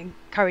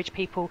encourage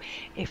people,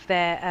 if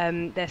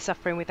they're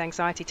suffering with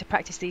anxiety, to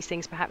practice these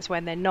things perhaps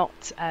when they're not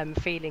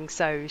feeling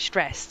so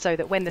stressed, so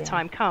that when the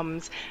time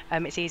comes,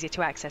 it's easier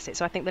to access it.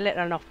 So I think the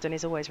little and often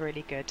is always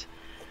really good.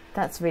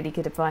 That's really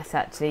good advice,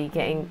 actually,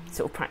 getting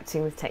sort of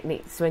practicing with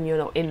techniques when you're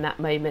not in that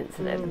moment,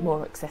 so that they're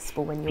more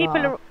accessible when you are.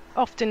 People are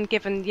often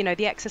given, you know,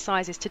 the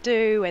exercises to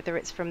do, whether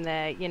it's from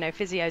their, you know,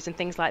 physios and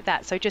things like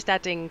that. So just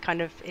adding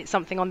kind of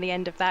something on the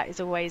end of that is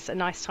always a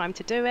nice time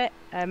to do it.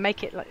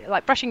 Make it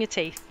like brushing your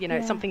teeth, you know,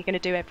 it's something you're going to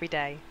do every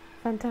day.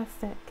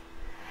 Fantastic.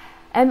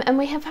 And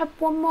we have had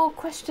one more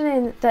question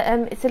in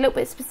that it's a little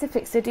bit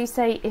specific, so do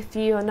say if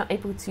you are not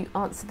able to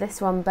answer this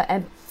one, but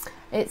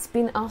it's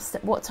been asked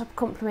what type of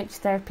complementary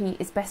therapy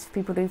is best for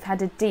people who've had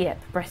a DIEP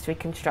breast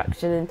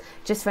reconstruction. And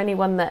just for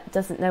anyone that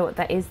doesn't know what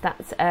that is,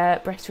 that's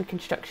breast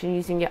reconstruction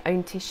using your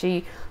own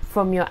tissue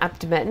from your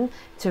abdomen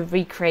to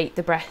recreate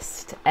the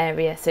breast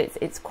area. So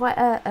it's quite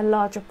a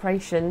large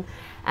operation,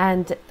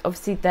 and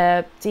obviously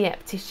the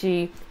DIEP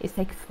tissue is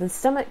taken from the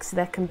stomach, so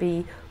there can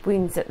be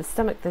wounds at the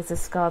stomach, there's a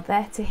scar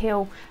there to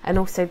heal, and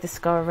also the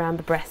scar around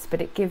the breast, but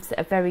it gives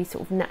a very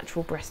sort of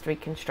natural breast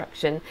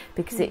reconstruction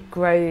because it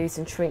grows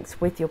and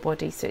shrinks with your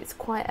body. So it's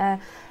quite a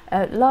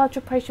large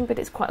operation, but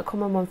it's quite a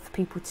common one for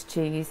people to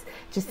choose,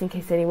 just in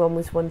case anyone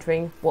was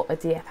wondering what a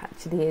DIEP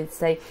actually is.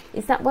 So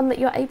is that one that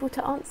you're able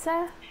to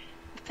answer?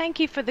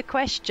 Thank you for the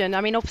question.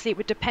 I mean, obviously it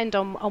would depend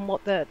on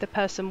what the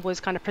person was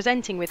kind of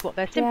presenting with, what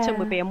their symptom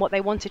would be and what they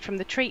wanted from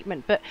the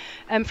treatment. But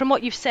from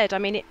what you've said, I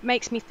mean, it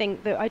makes me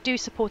think that I do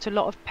support a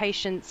lot of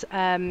patients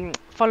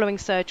following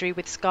surgery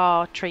with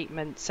scar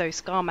treatment, so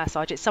scar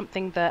massage. It's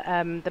something that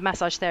the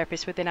massage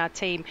therapist within our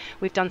team,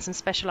 we've done some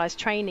specialised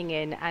training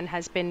in, and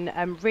has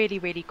been really,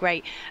 really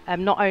great,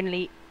 not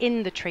only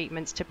in the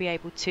treatments to be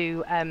able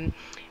to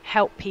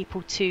help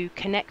people to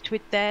connect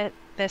with their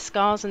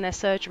scars and their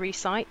surgery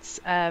sites,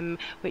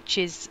 which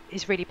is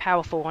really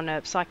powerful on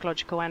a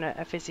psychological and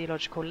a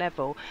physiological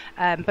level,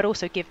 but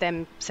also give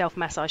them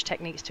self-massage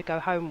techniques to go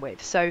home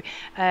with. So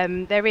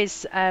there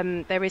is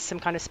some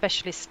kind of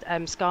specialist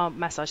scar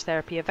massage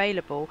therapy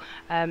available,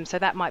 so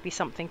that might be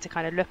something to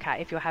kind of look at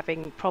if you're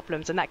having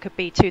problems, and that could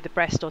be to the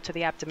breast or to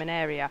the abdomen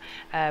area,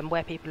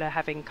 where people are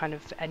having kind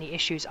of any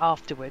issues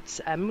afterwards.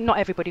 Not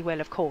everybody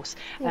will, of course,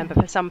 but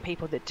for some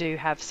people that do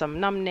have some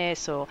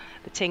numbness or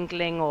the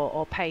tingling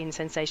or pain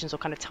sensations or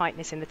kind of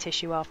tightness in the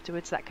tissue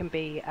afterwards, that can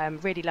be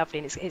really lovely,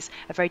 and it's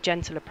a very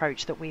gentle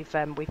approach that we've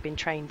been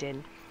trained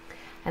in.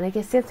 And I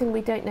guess the other thing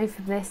we don't know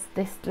from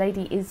this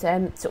lady is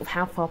sort of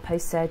how far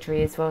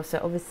post-surgery as well. So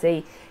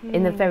obviously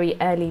in the very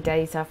early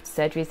days after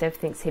surgery, as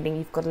everything's healing,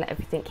 you've got to let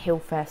everything heal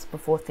first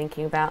before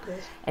thinking about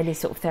any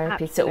sort of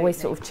therapy. Absolutely. So always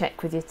sort of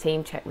check with your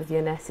team, check with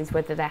your nurses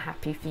whether they're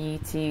happy for you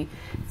to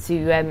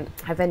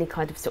have any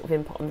kind of sort of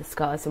input on the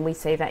scars. And we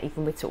say that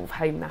even with sort of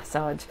home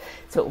massage,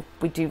 sort of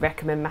we do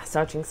recommend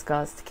massaging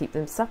scars to keep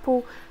them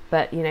supple,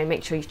 but you know,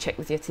 make sure you check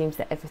with your teams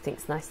that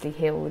everything's nicely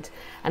healed.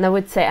 And I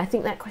would say, I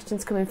think that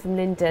question's coming from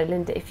Linda.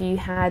 Linda, if you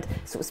had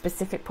sort of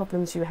specific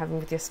problems you were having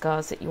with your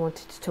scars that you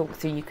wanted to talk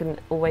through, you can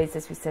always,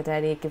 as we said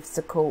earlier, give us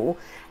a call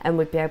and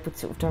we'd be able to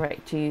sort of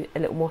direct you a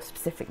little more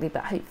specifically.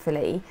 But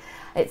hopefully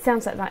it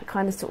sounds like that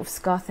kind of sort of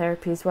scar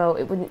therapy as well,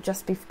 it wouldn't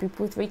just be for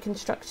people with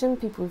reconstruction,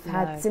 people who've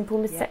had simple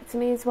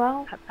mastectomy as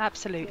well?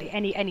 Absolutely,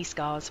 any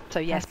scars. So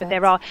yes, Perfect. But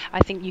there are, I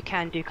think you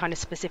can do kind of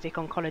specific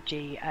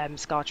oncology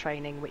scar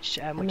training, which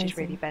is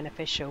really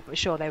beneficial. But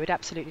sure, they would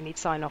absolutely need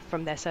sign off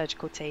from their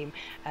surgical team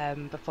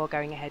before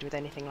going ahead with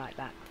anything like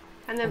that.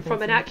 And then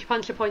from an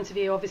acupuncture point of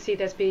view, obviously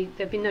there'd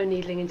be no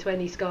needling into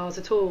any scars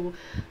at all.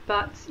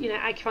 But you know,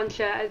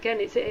 acupuncture, again,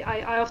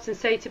 I often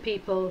say to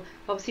people,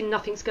 obviously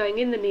nothing's going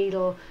in the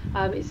needle.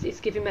 It's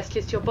giving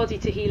messages to your body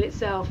to heal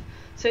itself.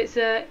 So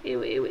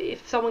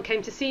if someone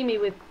came to see me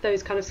with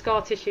those kind of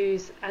scar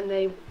tissues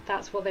and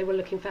that's what they were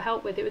looking for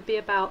help with, it would be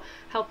about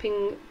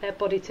helping their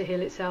body to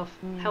heal itself,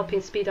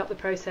 helping speed up the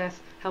process,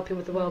 helping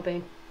with the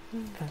well-being.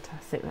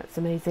 Fantastic, that's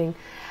amazing.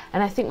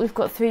 And I think we've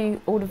got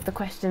through all of the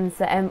questions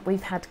that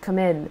we've had come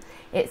in.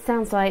 It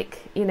sounds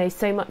like, you know,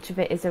 so much of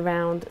it is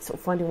around sort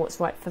of finding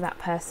what's right for that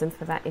person,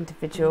 for that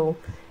individual.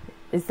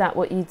 Is that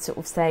what you'd sort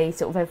of say,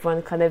 sort of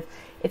everyone kind of,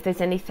 if there's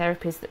any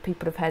therapies that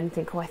people have heard and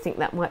think, oh, I think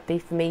that might be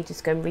for me,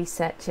 just go and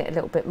research it a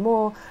little bit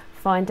more,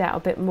 find out a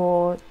bit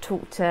more,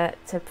 talk to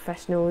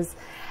professionals?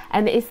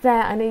 And is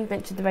there, I know you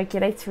mentioned the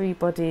regulatory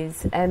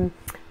bodies,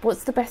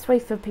 what's the best way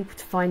for people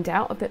to find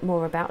out a bit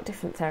more about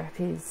different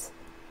therapies?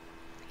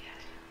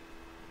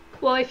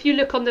 Well, if you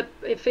look on the,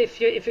 if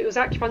it was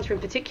acupuncture in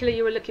particular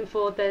you were looking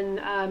for, then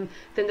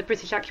the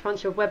British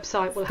Acupuncture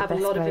website will have a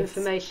lot of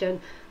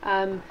information.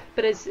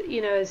 But as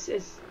you know,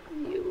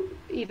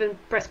 even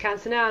Breast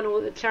Cancer Now and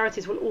all the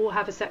charities will all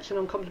have a section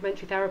on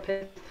complementary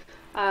therapies.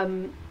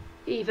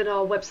 Even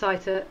our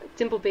website at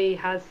Dimbleby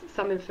has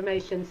some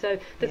information. So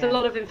there's a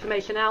lot of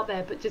information out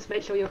there, but just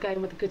make sure you're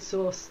going with a good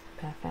source.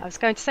 Perfect. I was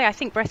going to say, I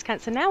think Breast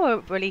Cancer Now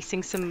are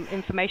releasing some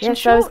information. Yes,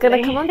 shortly. I was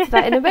going to come on to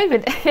that in a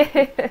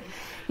moment.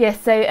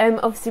 Yes, so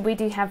obviously we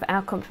do have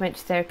our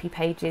complementary therapy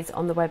pages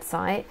on the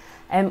website.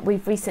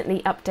 We've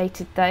recently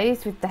updated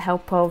those with the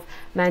help of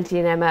Mandy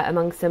and Emma,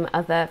 among some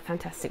other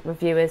fantastic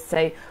reviewers.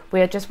 So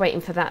we are just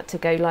waiting for that to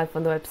go live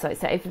on the website.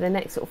 So over the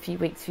next sort of few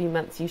weeks, few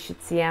months, you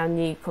should see our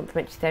new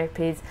complementary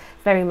therapies,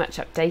 very much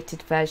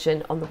updated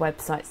version on the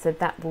website. So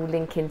that will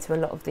link into a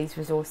lot of these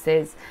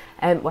resources.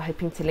 We're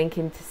hoping to link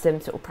into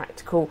some sort of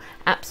practical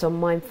apps on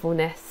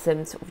mindfulness,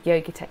 some sort of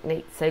yoga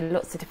techniques. So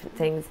lots of different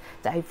things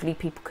that hopefully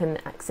people can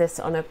access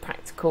on a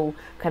practical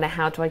kind of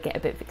how do I get a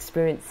bit of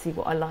experience, see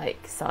what I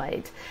like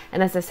side.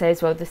 And as I say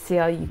as well, the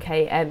CR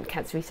UK,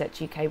 Cancer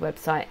Research UK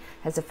website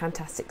has a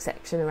fantastic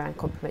section around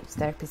complementary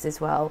therapies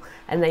as well,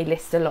 and they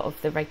list a lot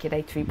of the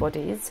regulatory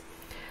bodies.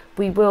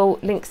 We will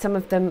link some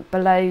of them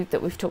below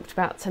that we've talked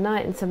about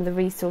tonight, and some of the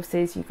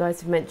resources you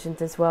guys have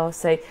mentioned as well.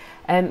 So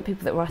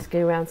people that were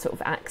asking around sort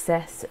of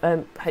access,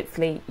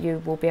 hopefully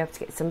you will be able to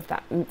get some of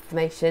that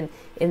information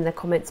in the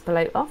comments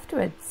below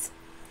afterwards.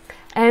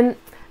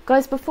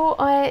 Guys, before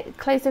I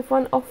close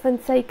everyone off and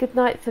say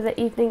goodnight for the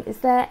evening, is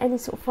there any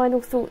sort of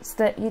final thoughts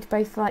that you'd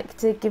both like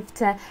to give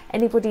to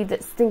anybody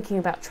that's thinking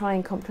about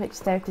trying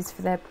complementary therapies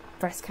for their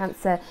breast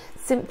cancer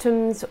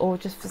symptoms, or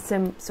just for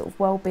some sort of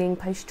well-being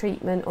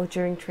post-treatment or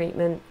during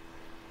treatment?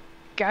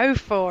 Go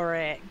for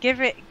it. Give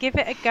it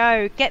a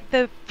go. Get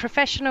the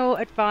professional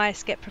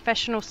advice, get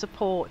professional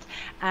support,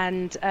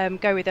 and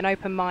go with an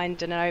open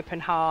mind and an open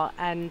heart,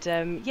 and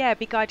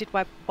be guided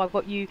by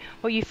what you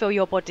feel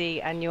your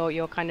body and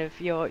your kind of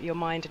your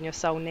mind and your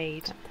soul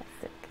need.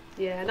 Fantastic.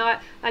 Yeah,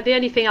 and the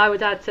only thing I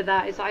would add to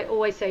that is I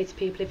always say to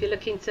people, if you're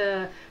looking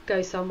to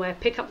go somewhere,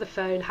 pick up the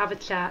phone, have a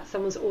chat.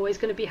 Someone's always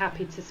going to be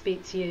happy to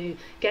speak to you,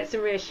 get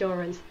some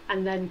reassurance,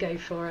 and then go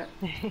for it.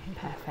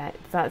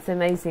 Perfect. That's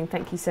amazing.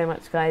 Thank you so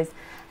much, guys.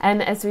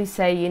 And as we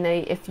say, you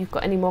know, if you've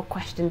got any more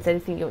questions,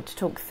 anything you want to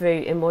talk through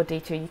in more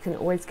detail, you can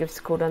always give us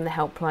a call on the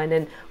helpline,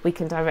 and we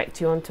can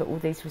direct you onto all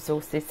these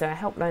resources. So our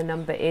helpline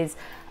number is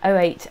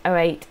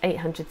 0808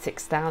 800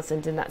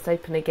 6000, and that's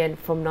open again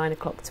from 9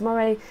 o'clock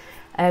tomorrow.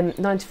 9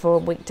 to 4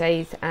 on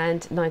weekdays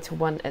and 9 to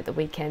 1 at the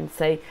weekend,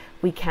 so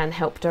we can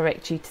help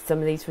direct you to some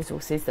of these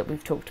resources that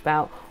we've talked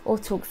about, or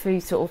talk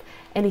through sort of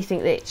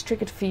anything that's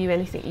triggered for you,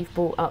 anything you've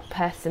brought up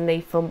personally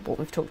from what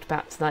we've talked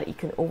about tonight. You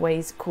can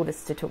always call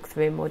us to talk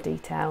through in more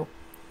detail.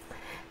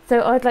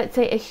 So I'd like to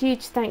say a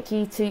huge thank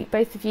you to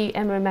both of you,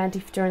 Emma and Mandy,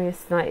 for joining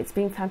us tonight. It's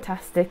been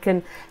fantastic,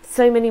 and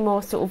so many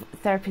more sort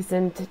of therapies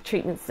and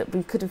treatments that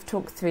we could have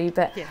talked through,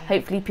 but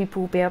hopefully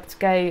people will be able to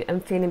go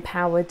and feel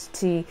empowered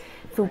to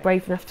feel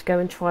brave enough to go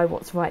and try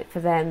what's right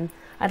for them.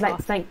 I'd like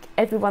to thank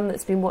everyone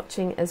that's been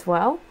watching as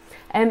well.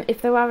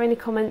 If there are any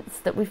comments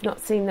that we've not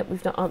seen, that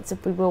we've not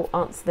answered, we will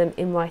answer them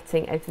in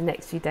writing over the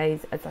next few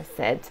days, as I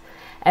said.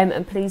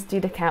 And please do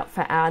look out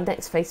for our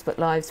next Facebook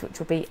Lives, which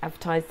will be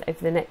advertised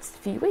over the next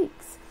few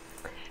weeks.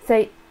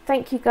 So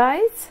thank you,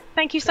 guys.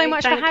 Thank you so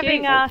much for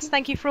having us.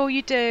 Thank you for all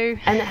you do.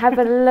 And have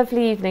a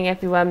lovely evening,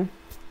 everyone.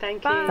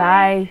 Thank you.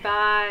 Bye.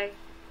 Bye.